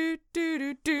 They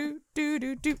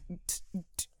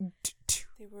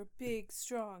were big,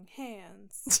 strong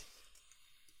hands.